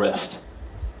of rest.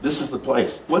 This is the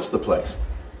place. What's the place?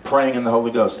 Praying in the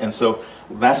Holy Ghost. And so,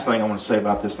 last thing I want to say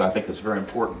about this that I think is very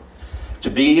important. To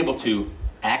be able to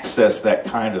access that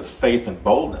kind of faith and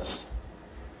boldness,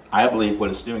 I believe what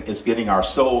it's doing is getting our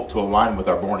soul to align with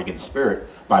our born-again spirit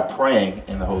by praying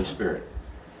in the Holy Spirit.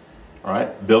 All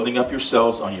right? Building up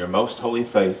yourselves on your most holy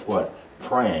faith, what?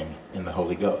 Praying in the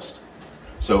Holy Ghost.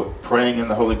 So praying in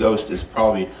the Holy Ghost is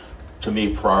probably, to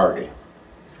me, priority.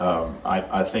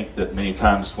 I think that many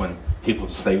times when people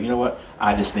say, you know what,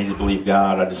 I just need to believe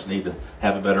God, I just need to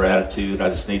have a better attitude, I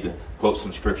just need to quote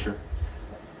some scripture.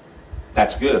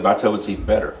 That's good, but I tell you it's even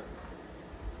better.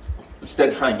 Instead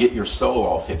of trying to get your soul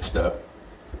all fixed up,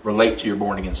 relate to your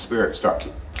born-again spirit, start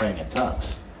praying in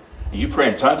tongues. And you pray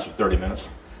in tongues for 30 minutes,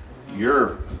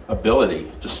 your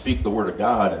ability to speak the word of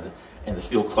God and to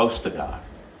feel close to God,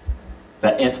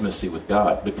 that intimacy with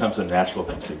God becomes a natural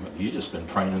thing. So you've just been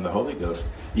praying in the Holy Ghost.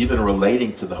 You've been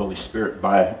relating to the Holy Spirit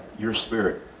by your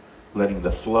spirit, letting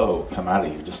the flow come out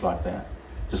of you just like that.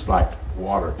 Just like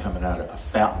water coming out of a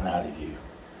fountain out of you,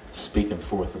 speaking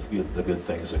forth the good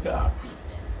things of God.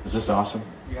 Is this awesome?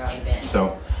 Yeah. Amen.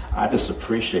 So I just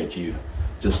appreciate you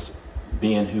just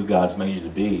being who God's made you to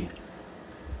be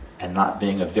and not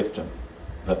being a victim,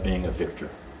 but being a victor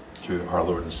through our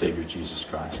Lord and Savior Jesus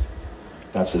Christ.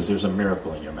 God says there's a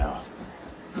miracle in your mouth.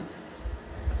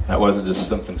 That wasn't just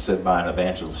something said by an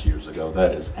evangelist years ago.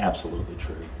 That is absolutely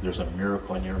true. There's a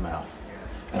miracle in your mouth.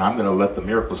 And I'm going to let the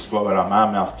miracles flow out of my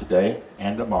mouth today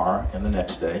and tomorrow and the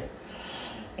next day.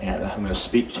 And I'm going to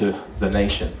speak to the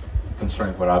nation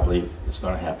concerning what I believe is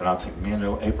going to happen. I think,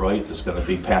 April 8th is going to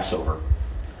be Passover.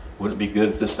 Wouldn't it be good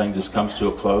if this thing just comes to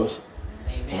a close?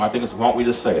 Amen. Well, my thing is, why don't we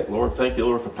just say it? Lord, thank you,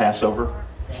 Lord, for Passover.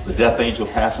 The death angel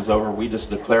passes over. We just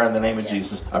declare in the name of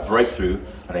Jesus a breakthrough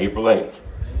on April 8th.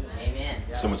 Amen.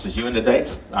 Someone says, you in the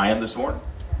dates? I am this morning.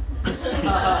 You know what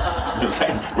I'm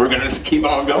saying? We're going to just keep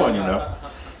on going,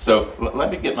 So let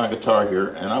me get my guitar here,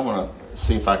 and I want to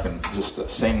see if I can just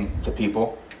sing to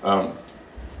people,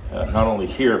 not only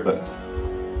here, but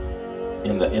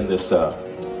in this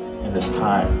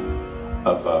time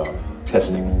of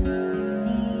testing.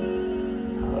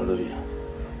 Hallelujah.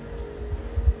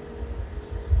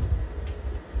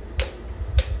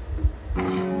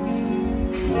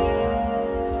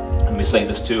 Let me say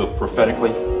this too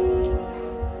prophetically.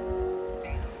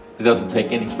 It doesn't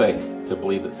take any faith to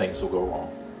believe that things will go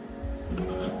wrong.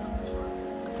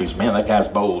 Because, man, that guy's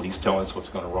bold. He's telling us what's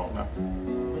going to wrong now.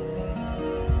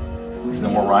 He's no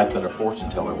more right than a fortune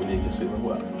teller. We need to see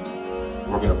what.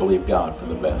 We're going to believe God for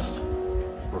the best.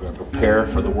 We're going to prepare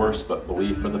for the worst, but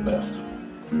believe for the best.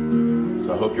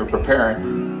 So I hope you're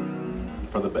preparing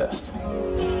for the best.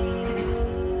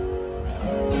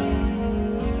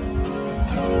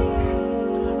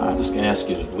 I'm just going to ask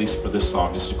you, at least for this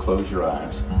song, just to close your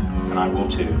eyes. And I will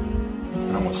too.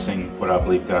 And I'm going to sing what I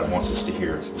believe God wants us to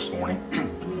hear this morning.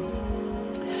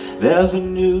 There's a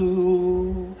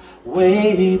new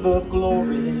wave of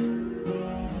glory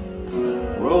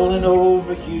rolling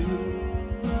over you.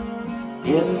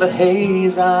 In the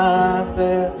haze I'm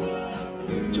there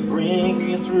to bring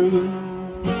you through.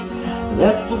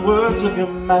 Let the words of your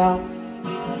mouth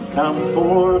come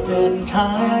forth in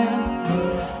time.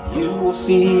 You will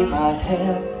see my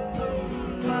hand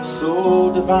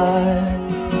so divine.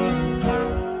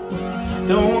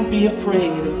 Don't be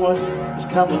afraid of what is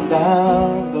coming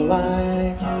down the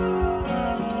line.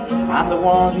 I'm the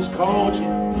one who's called you.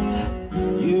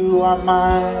 You are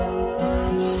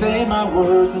mine. Say my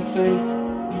words in faith.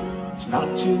 It's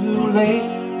not too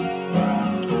late.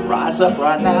 Rise up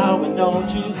right now and don't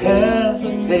you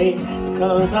hesitate,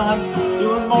 because I'm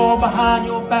doing more behind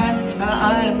your back than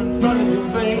I am in front of your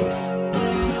face.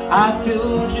 I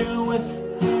filled you with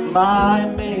my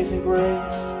amazing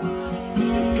grace.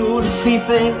 You're going to see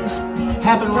things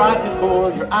happen right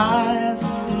before your eyes.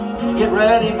 Get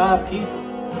ready, my people,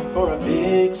 for a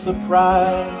big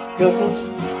surprise, 'cause it's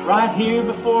right here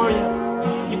before you.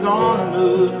 You're gonna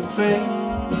move in faith.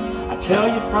 I tell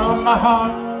you from my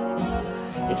heart,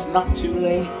 it's not too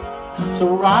late. So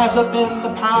rise up in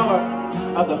the power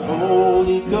of the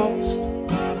Holy Ghost,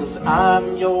 'cause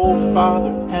I'm your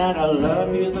Father and I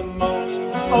love you the most.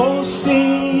 Oh,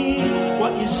 see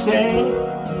what you say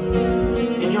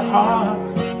in your heart,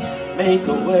 make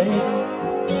a way.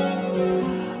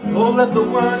 Oh, let the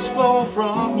words flow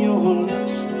from your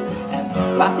lips, and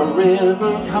like a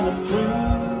river coming through,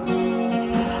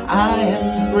 I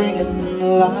am bringing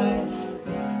life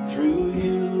through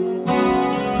you.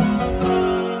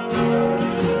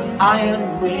 I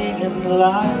am bringing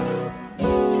life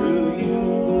through you.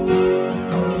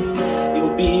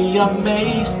 You'll be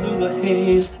amazed through the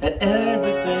haze at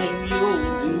everything you'll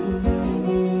do.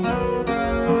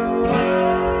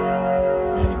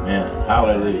 Amen.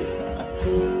 Hallelujah.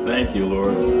 Thank you,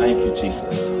 Lord. Thank you,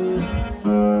 Jesus.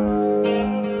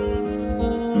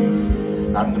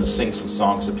 I'm going to sing some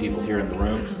songs to people here in the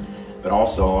room, but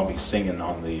also I'll be singing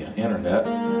on the internet.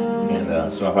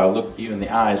 And so if I look you in the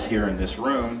eyes here in this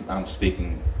room, I'm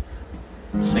singing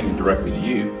directly to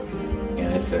you.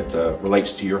 And if it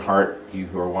relates to your heart, you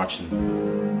who are watching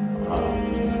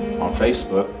on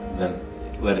Facebook, then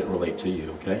let it relate to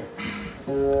you, okay?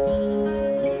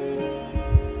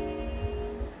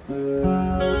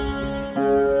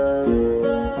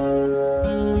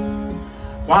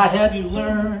 Why have you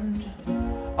learned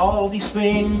all these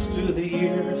things through the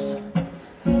years?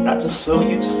 Not just so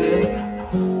you'd sit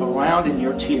around in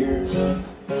your tears,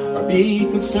 or be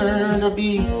concerned or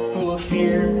be full of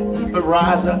fear, but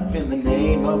rise up in the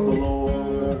name of the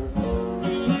Lord.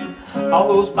 All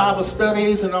those Bible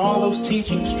studies and all those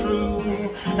teachings true.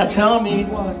 Now tell me,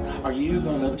 what are you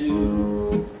gonna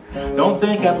do? Don't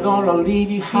think I'm gonna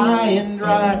leave you high and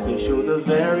dry, 'cause you're the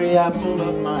very apple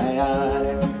of my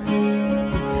eye.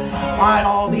 Why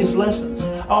all these lessons,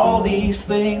 all these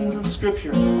things in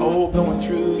Scripture, all going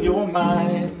through your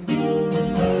mind?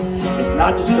 It's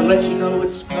not just to let you know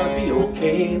it's gonna be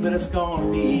okay, but it's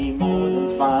gonna be more than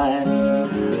fine.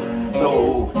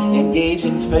 So engage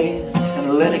in faith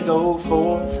and let it go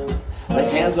forth. Lay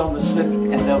hands on the sick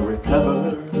and they'll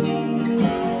recover.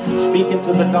 Speak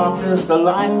into the darkness, the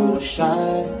light will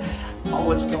shine.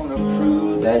 Oh, it's gonna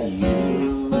prove that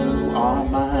you are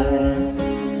mine.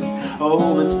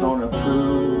 Oh, it's gonna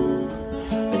prove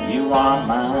that you are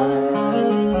mine.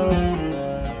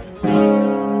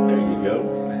 There you go.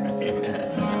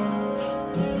 Amen.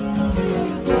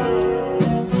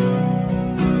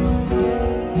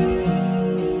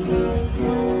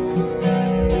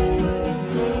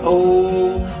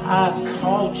 Oh, I've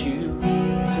called you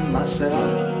to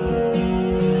myself.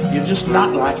 You're just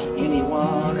not like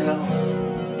anyone else.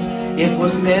 It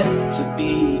was meant to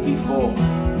be before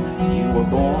you were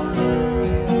born.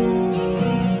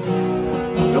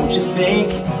 Don't you think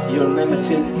you're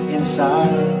limited inside?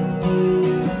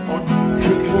 Or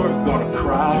you're gonna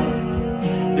cry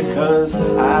because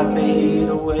I made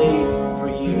a way for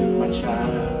you, my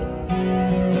child.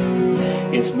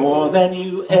 It's more than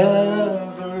you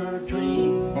ever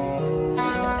dreamed,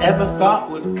 ever thought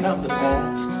would come to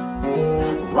pass.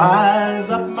 Rise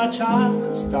up, my child,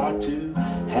 and start to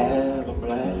have a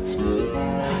blast.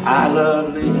 I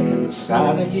love living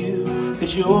inside of you,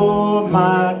 'cause you're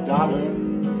my daughter.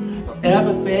 Don't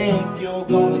ever think you're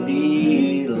gonna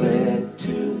be led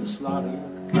to the slaughter,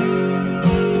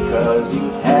 because you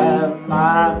have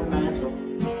my mantle,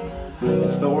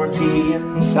 authority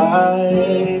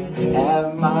inside,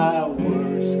 have my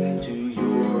words to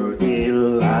your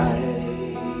delight.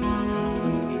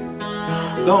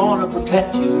 Gonna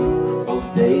protect you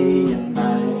both day and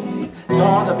night,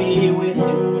 gonna be with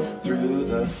you through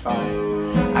the fight.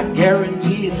 I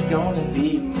guarantee it's gonna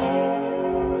be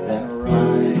more than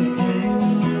right.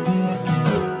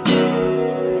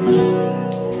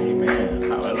 Amen.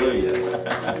 Hallelujah.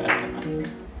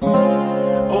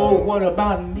 Oh, what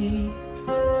about me?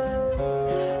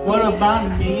 What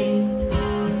about me?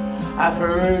 I've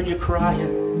heard you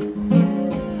crying.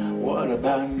 What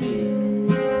about me?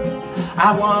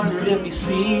 I wonder if he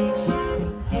sees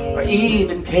or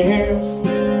even cares.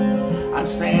 I'm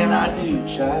saying I do,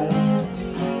 child,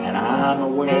 and I'm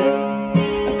aware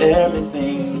of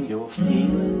everything you're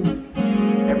feeling,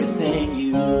 everything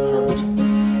you hurt,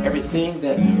 everything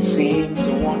that seems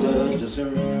to want to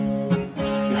desert.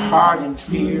 Your heart in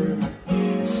fear,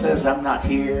 it says I'm not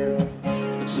here,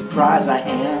 but surprised I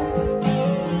am,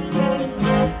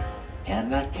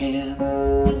 and I can.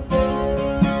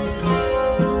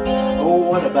 Oh,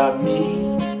 what about me?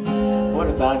 What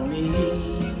about me?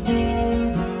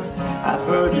 I've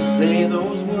heard you say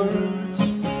those words.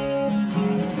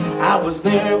 I was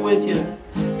there with you.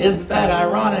 Isn't that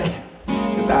ironic?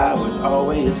 'Cause I was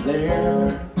always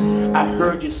there. I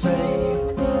heard you say,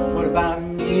 what about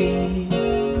me?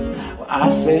 Well, I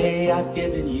say I've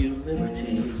given you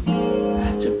liberty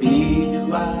to be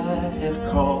who I have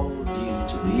called you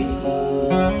to be.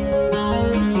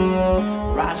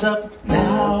 Rise up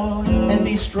now and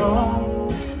be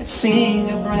strong and sing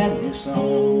a brand new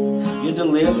song. You're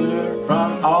delivered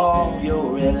from all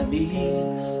your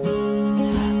enemies.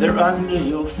 They're under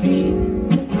your feet.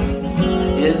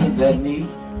 Isn't that neat?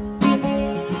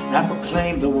 Now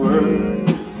proclaim the word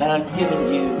that I've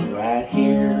given you right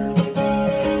here,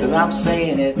 'cause I'm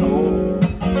saying it oh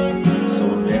so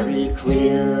very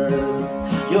clear.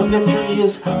 Your victory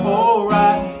is all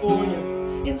right for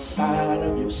you inside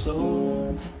of your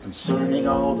soul, concerning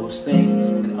all those things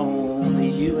that only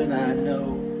you and I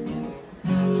know.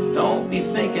 So don't be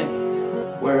thinking,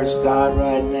 where's God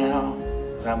right now?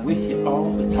 'Cause I'm with you all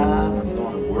the time. I'm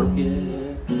gonna work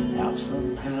it out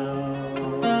somehow.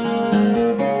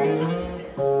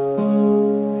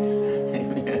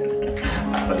 Amen.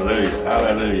 Hallelujah.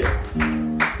 Hallelujah.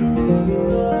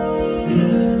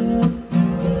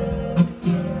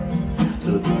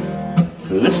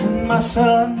 Listen, my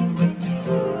son,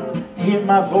 hear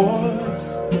my voice.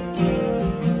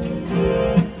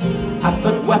 I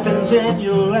put weapons in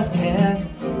your left hand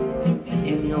and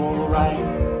in your right.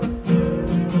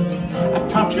 I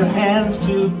taught your hands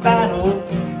to battle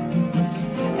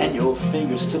and your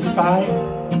fingers to fight.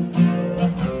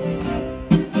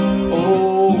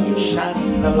 Oh, you're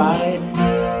shining the light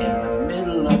in the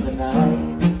middle of the night.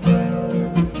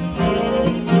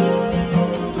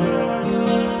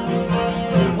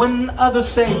 When others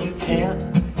say you can't,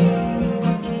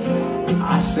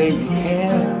 I say you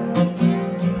can.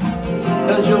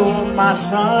 'Cause you're my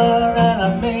son and I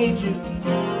made you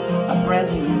a brand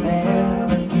new man.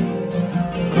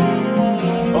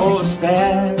 Oh,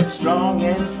 stand strong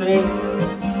in faith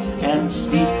and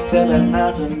speak to that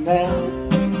mountain down.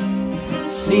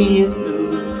 See it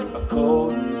move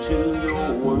according to your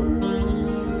words.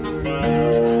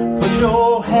 Put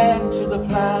your hand to the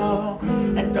plow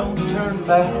and don't turn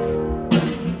back.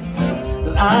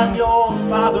 'Cause I'm your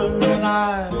father and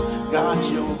I've got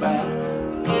your back.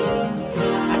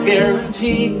 I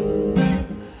guarantee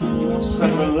you won't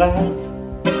suffer lack.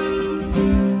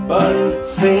 But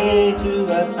say to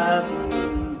that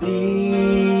mountain, be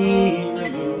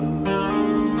removed.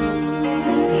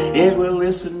 It will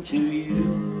listen to you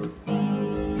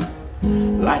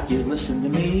like you listen to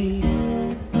me.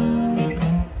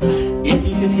 If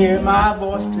you can hear my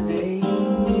voice today,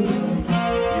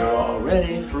 you're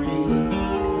already free.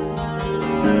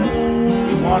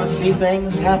 You want to see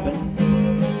things happen?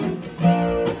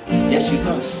 Yes, you're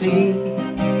gonna see.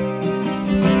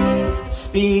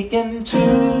 Speak into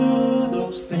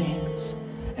those things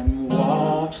and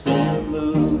watch them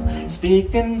move.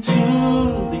 Speak into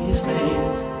these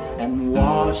things and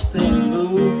watch them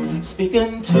move. Speak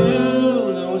into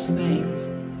those things,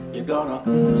 you're gonna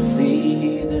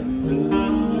see them move.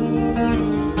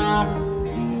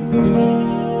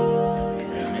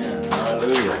 Amen.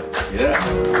 Hallelujah. Yeah.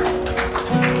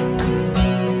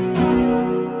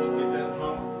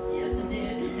 Yes, it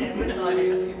did.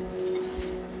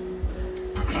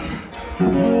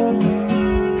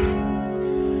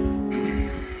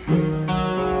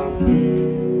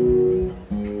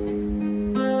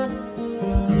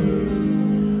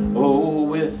 Oh,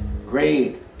 with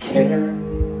great care,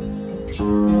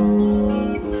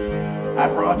 I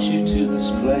brought you to this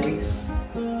place,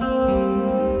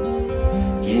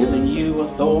 giving you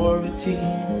authority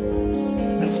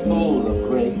that's full of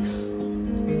grace.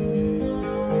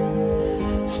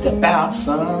 Step out,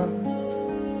 son,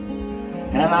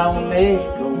 and I will make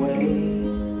a way,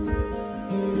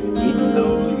 even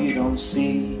though you don't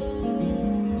see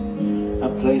a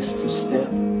place to step.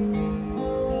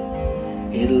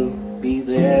 It'll be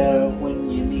there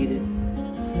when you need it.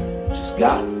 Just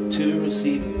got to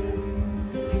receive it.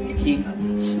 And keep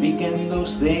speaking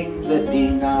those things that be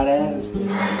not as they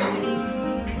are.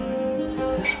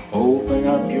 Open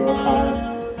up your heart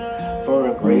for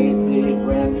a great big a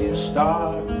brand new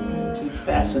start to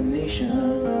fascination,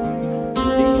 to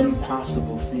the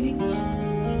impossible things.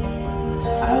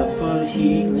 I put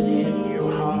healing in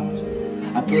your heart,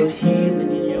 I put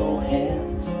healing in your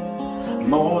hands.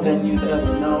 More than you've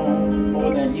ever known,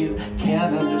 more than you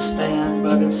can understand,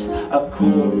 but it's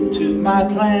according to my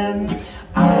plan.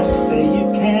 I say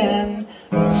you can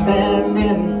stand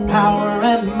in power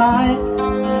and might,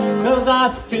 'cause I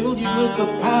filled you with the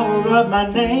power of my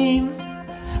name.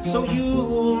 So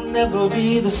you'll never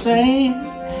be the same,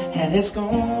 and it's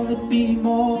gonna be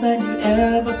more than you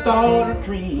ever thought or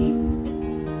dreamed.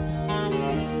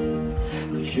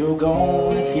 'Cause you're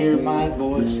gonna hear my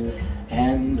voice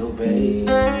and obey.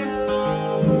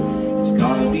 It's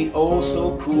gonna be oh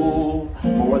so cool,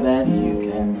 more than you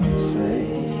can say.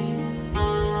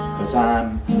 'Cause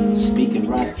I'm speaking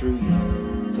right through you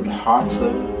to the hearts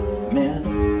of men,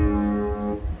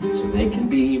 so they can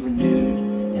be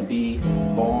renewed and be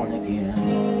born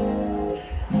again.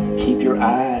 Keep your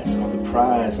eyes on the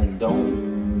prize and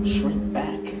don't shrink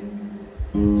back,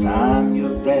 'cause I'm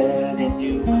your dad and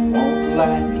you won't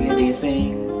lack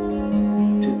anything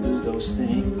to do those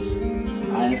things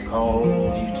I have called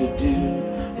you to do.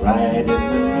 Right in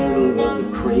the middle of the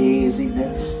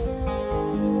craziness,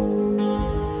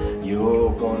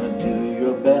 you're gonna do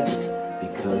your best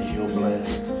because you're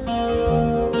blessed.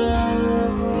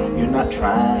 You're not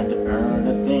trying to earn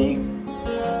a thing,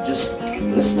 just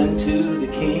listening to the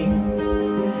King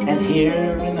and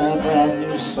hearing a brand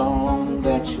new song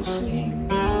that you'll sing.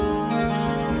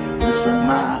 Listen,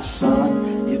 my son,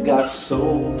 you've got so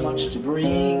much to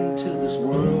bring to this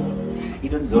world.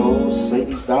 Even though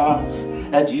Satan's darts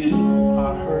at you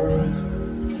are hurled,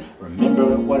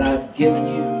 remember what I've given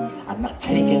you, I'm not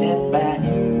taking it back.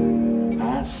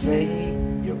 I say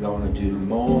you're gonna do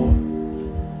more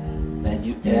than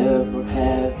you ever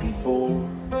have before.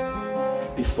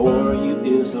 Before you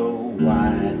is a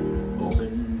wide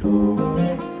open door.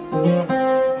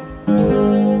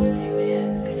 Amen.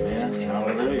 Amen.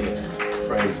 Hallelujah.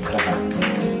 Praise God.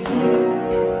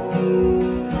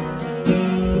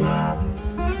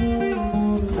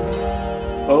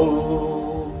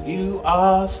 Oh, you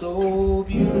are so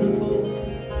beautiful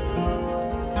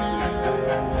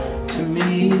to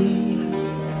me.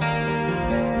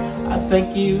 I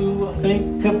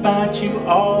think about you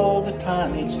all the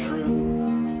time, it's true.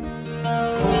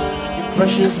 You're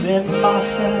precious in my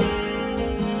sight,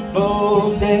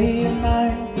 both day and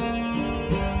night.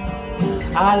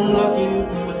 I love you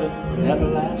with an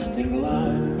everlasting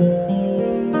love.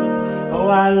 Oh,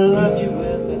 I love you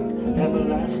with an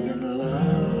everlasting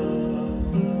love.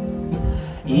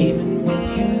 Even when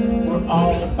you were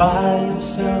all by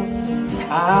yourself,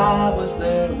 I was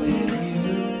there with you.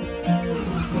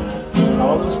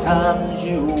 All those times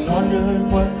you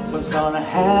wondered what was gonna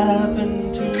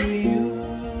happen to you.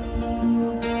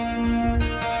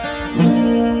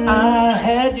 I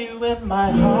had you in my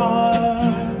heart,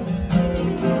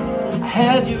 I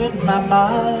had you in my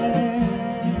mind.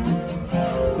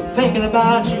 Thinking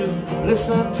about you,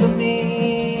 listen to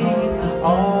me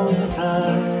all the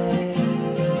time.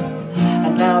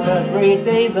 And now the great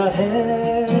days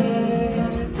ahead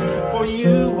for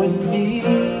you and me.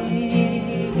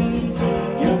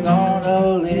 You're gonna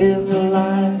live the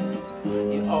life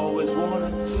you always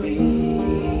wanted to see.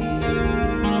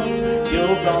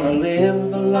 You're gonna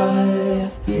live the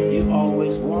life you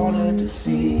always wanted to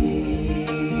see.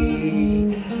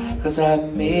 'Cause I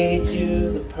made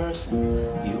you the person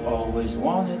you always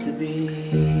wanted to be.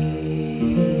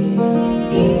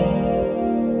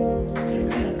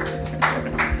 Amen.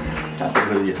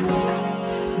 Hallelujah.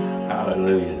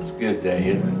 Hallelujah. It's a good day,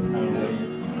 isn't it? Hallelujah.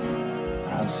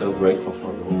 I'm so grateful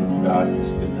for God and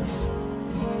His goodness.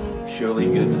 Surely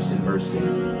goodness and mercy.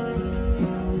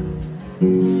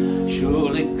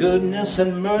 Surely goodness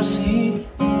and mercy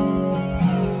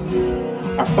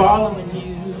are following you.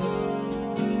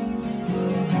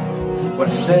 What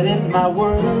I said in my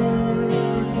word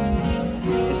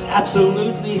is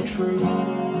absolutely true.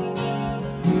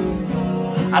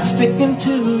 I'm sticking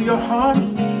to your heart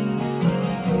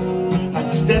like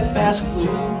a steadfast glue.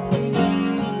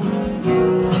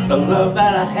 The love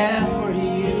that I have for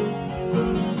you,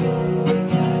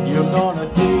 you're gonna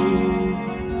do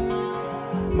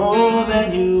more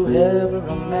than you ever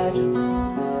imagined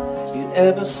you'd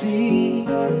ever see.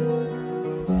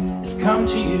 It's come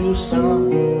to you,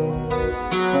 son,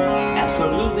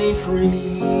 absolutely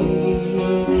free.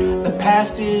 The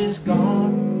past is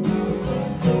gone,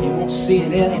 you won't see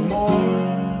it anymore.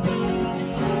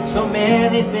 So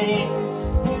many things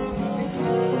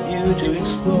for you to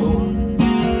explore.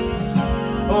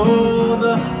 Oh,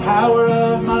 the power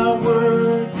of my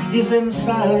word is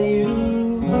inside of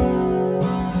you,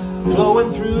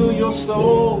 flowing through your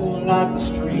soul like a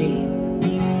stream.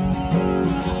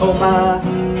 Oh, my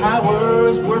power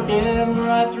is working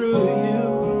right through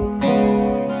you.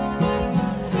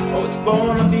 Oh, it's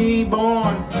born to be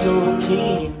born so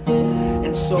keen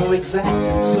and so exact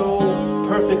and so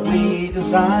perfectly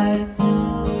designed,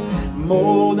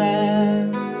 more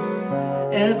than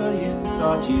ever you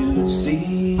thought you'd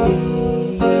see.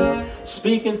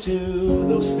 Speaking to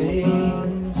those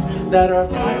things that are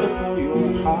right before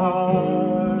your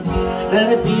heart,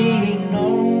 let it be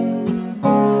known,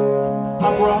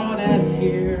 abroad and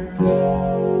here,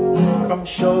 from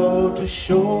shore to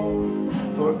shore,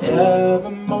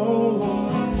 forevermore.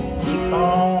 Keep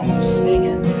on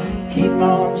singing, keep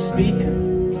on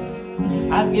speaking.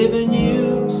 I've given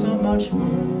you so much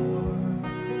more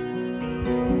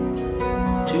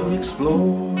to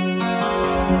explore.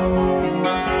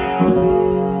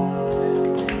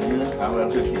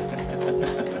 Hallelujah.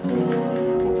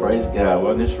 Well, praise God.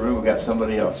 Well, in this room, we've got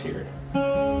somebody else here.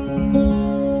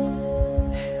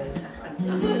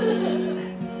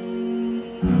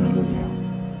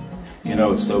 You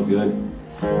know, it's so good.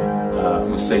 I'm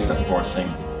going to say something before I sing.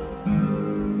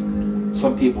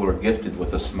 Some people are gifted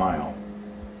with a smile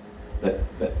that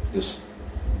just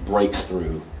breaks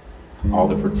through all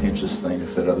the pretentious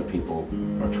things that other people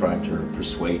are trying to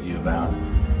persuade you about.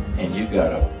 And you've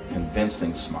got a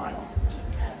convincing smile.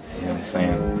 You know what I'm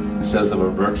saying? It says of a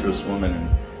virtuous woman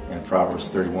in Proverbs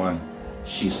 31,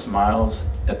 she smiles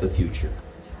at the future,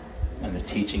 and the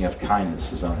teaching of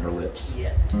kindness is on her lips.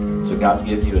 Yes. So God's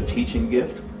given you a teaching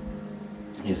gift.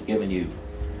 He's given you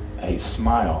a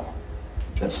smile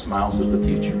that smiles at the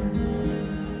future.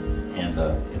 And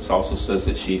it also says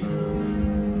that she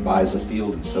buys a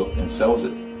field and sells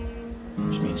it,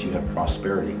 which means you have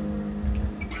prosperity.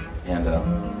 And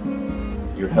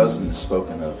your husband is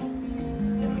spoken of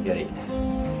in the gate,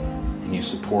 and you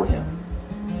support him,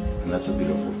 and that's a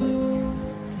beautiful thing.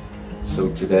 So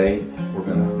today we're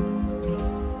going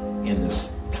to, in this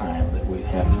time that we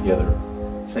have together,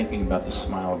 thinking about the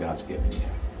smile God's given you.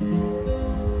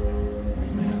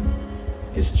 Amen.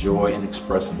 It's joy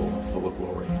inexpressible and full of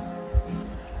glory.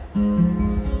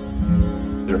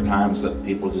 There are times that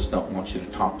people just don't want you to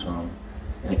talk to them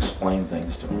and explain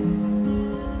things to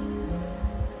them.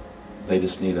 They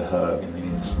just need a hug and they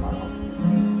need a smile.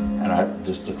 And I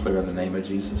just declare in the name of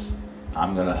Jesus,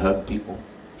 I'm going to hug people.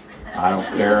 I don't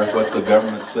care what the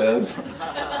government says.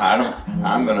 I'm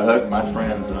going to hug my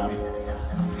friends, and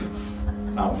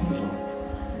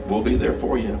we'll be there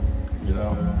for you. You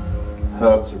know,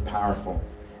 hugs are powerful,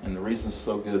 and the reason it's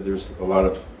so good. There's a lot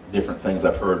of different things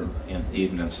I've heard,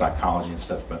 even in psychology and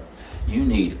stuff. But you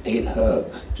need 8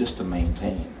 hugs just to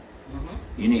maintain.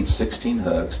 You need 16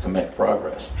 hugs to make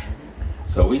progress.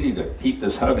 So we need to keep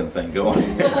this hugging thing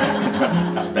going.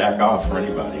 Not back off for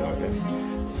anybody, okay?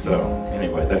 So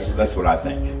anyway, that's what I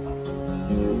think.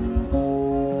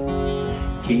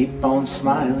 Keep on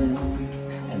smiling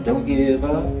and don't give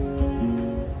up.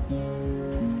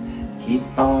 Keep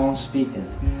on speaking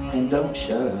and don't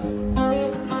shut up.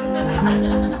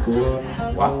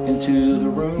 Walk into the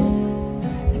room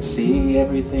and see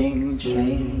everything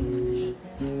change,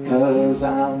 'cause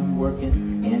I'm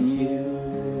working in you.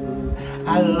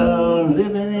 I love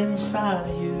living inside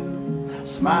of you,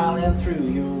 smiling through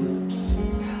your lips,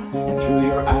 and through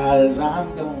your eyes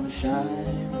I'm gonna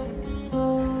shine.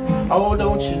 Oh,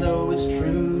 don't you know it's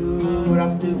true what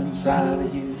I'm doing inside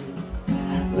of you?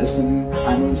 Listen,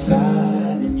 I'm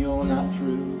inside and you're not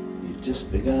through. You've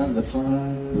just begun the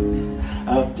fun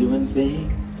of doing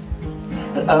things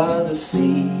that others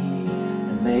see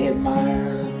and they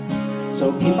admire.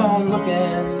 So keep on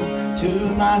looking to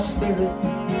my spirit,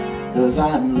 'cause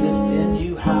I'm lifting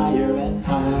you higher and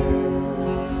higher.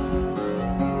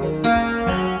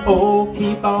 Oh,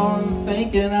 keep on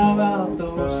thinking about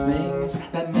those things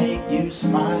that make you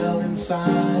smile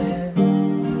inside.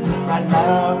 Right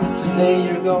now, today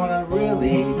you're gonna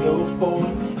really go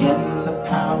forth in the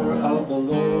power of the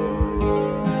Lord.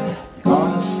 You're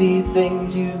gonna see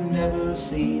things you've never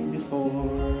seen before.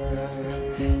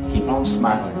 Keep on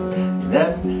smiling.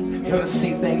 You're gonna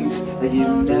see things that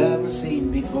you've never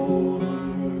seen before.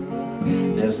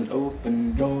 There's an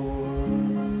open door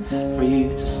for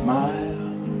you to smile.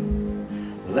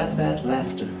 Let that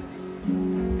laughter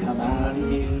come out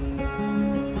of you.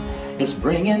 It's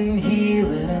bringing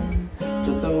healing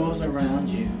to those around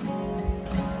you.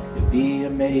 You'll be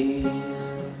amazed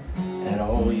at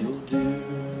all you'll do.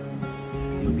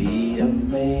 You'll be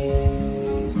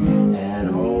amazed at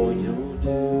all you'll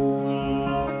do.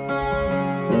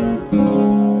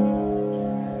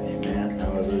 Amen.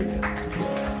 Hallelujah.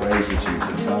 Praise you,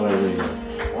 Jesus. Hallelujah.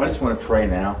 to pray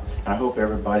now. And I hope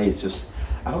everybody is just,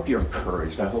 I hope you're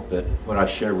encouraged. I hope that what I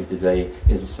shared with you today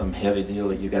isn't some heavy deal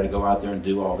that you got to go out there and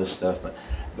do all this stuff.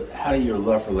 But how do your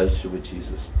love relationship with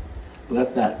Jesus?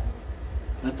 Let that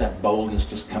boldness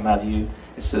just come out of you.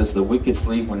 It says the wicked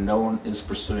flee when no one is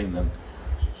pursuing them,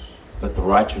 but the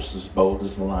righteous is bold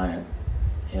as the lion.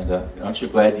 And aren't you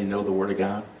glad you know the Word of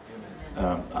God?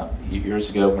 Years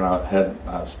ago when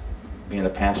I was being a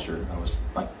pastor, I was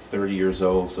like 30 years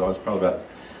old, so I was probably about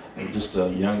just a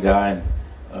young guy,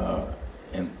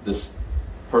 and this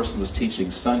person was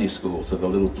teaching Sunday school to the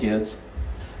little kids.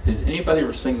 Did anybody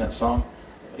ever sing that song?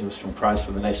 It was from Christ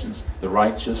for the Nations. The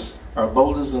righteous are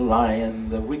bold as a lion,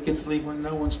 the wicked flee when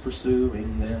no one's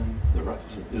pursuing them. The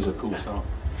righteous. It was a cool song.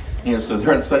 And so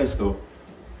they're in Sunday school,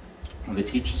 and the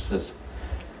teacher says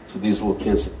to these little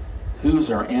kids, "Who's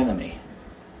our enemy?"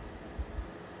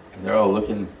 And they're all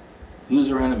looking, who's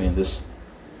our enemy? And this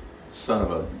son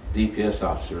of a DPS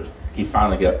officer, he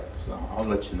finally got, so I'll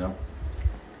let you know.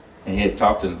 And he had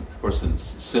talked, and of course in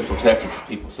Central Texas,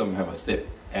 some of them have a thick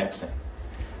accent.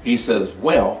 He says,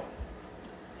 well,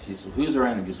 she says, who's our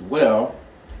enemy? He says, well,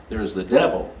 there's the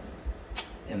devil,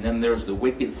 and then there's the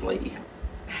wicked flea.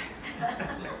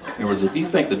 In other words, if you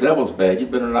think the devil's bad, you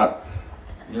better not,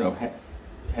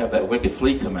 have that wicked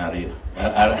flea come out of you,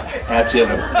 at you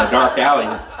in a dark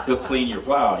alley. He'll clean your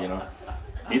plow,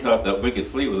 He thought that wicked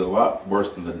flea was a lot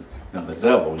worse than the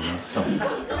devil, So,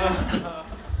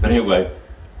 but anyway,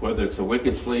 whether it's a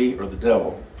wicked flea or the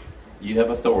devil, you have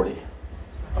authority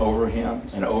over him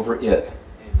and over it.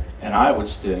 And I would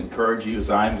still encourage you, as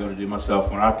I am going to do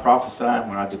myself, when I prophesy and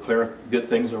when I declare good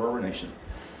things over our nation,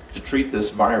 to treat this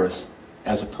virus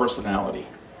as a personality,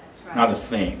 not a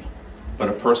thing, but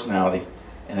a personality.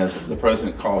 And as the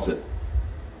president calls it,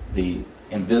 the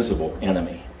invisible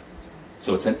enemy.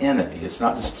 So it's an enemy. It's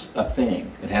not just a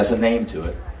thing. It has a name to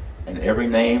it. And every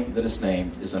name that is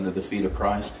named is under the feet of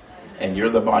Christ. And you're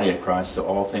the body of Christ, so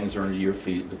all things are under your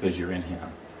feet because you're in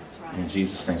him. In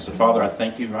Jesus' name. So Father, I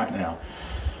thank you right now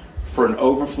for an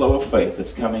overflow of faith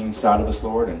that's coming inside of us,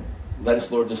 Lord. And let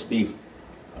us, Lord, just be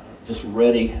just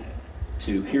ready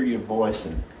to hear your voice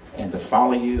and to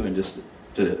follow you and just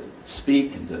to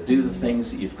speak and to do the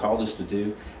things that you've called us to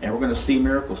do. And we're going to see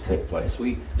miracles take place.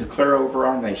 We declare over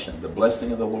our nation the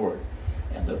blessing of the Lord.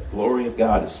 And the glory of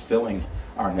God is filling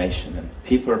our nation. And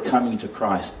people are coming to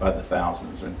Christ by the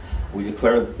thousands. And we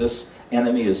declare that this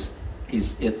enemy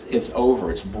it's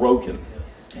over. It's broken.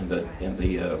 And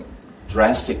the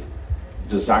drastic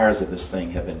desires of this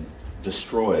thing have been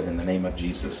destroyed in the name of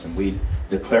Jesus. And we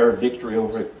declare victory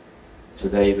over it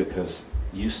today because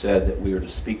you said that we are to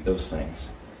speak those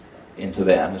things into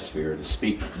the atmosphere, to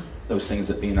speak those things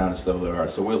that be not as though they are.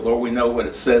 So, Lord, we know what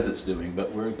it says it's doing,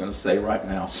 but we're going to say right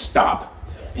now, stop.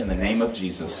 In the name of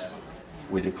Jesus,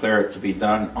 we declare it to be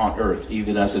done on earth,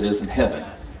 even as it is in heaven.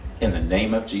 In the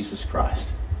name of Jesus Christ.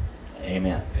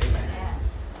 Amen.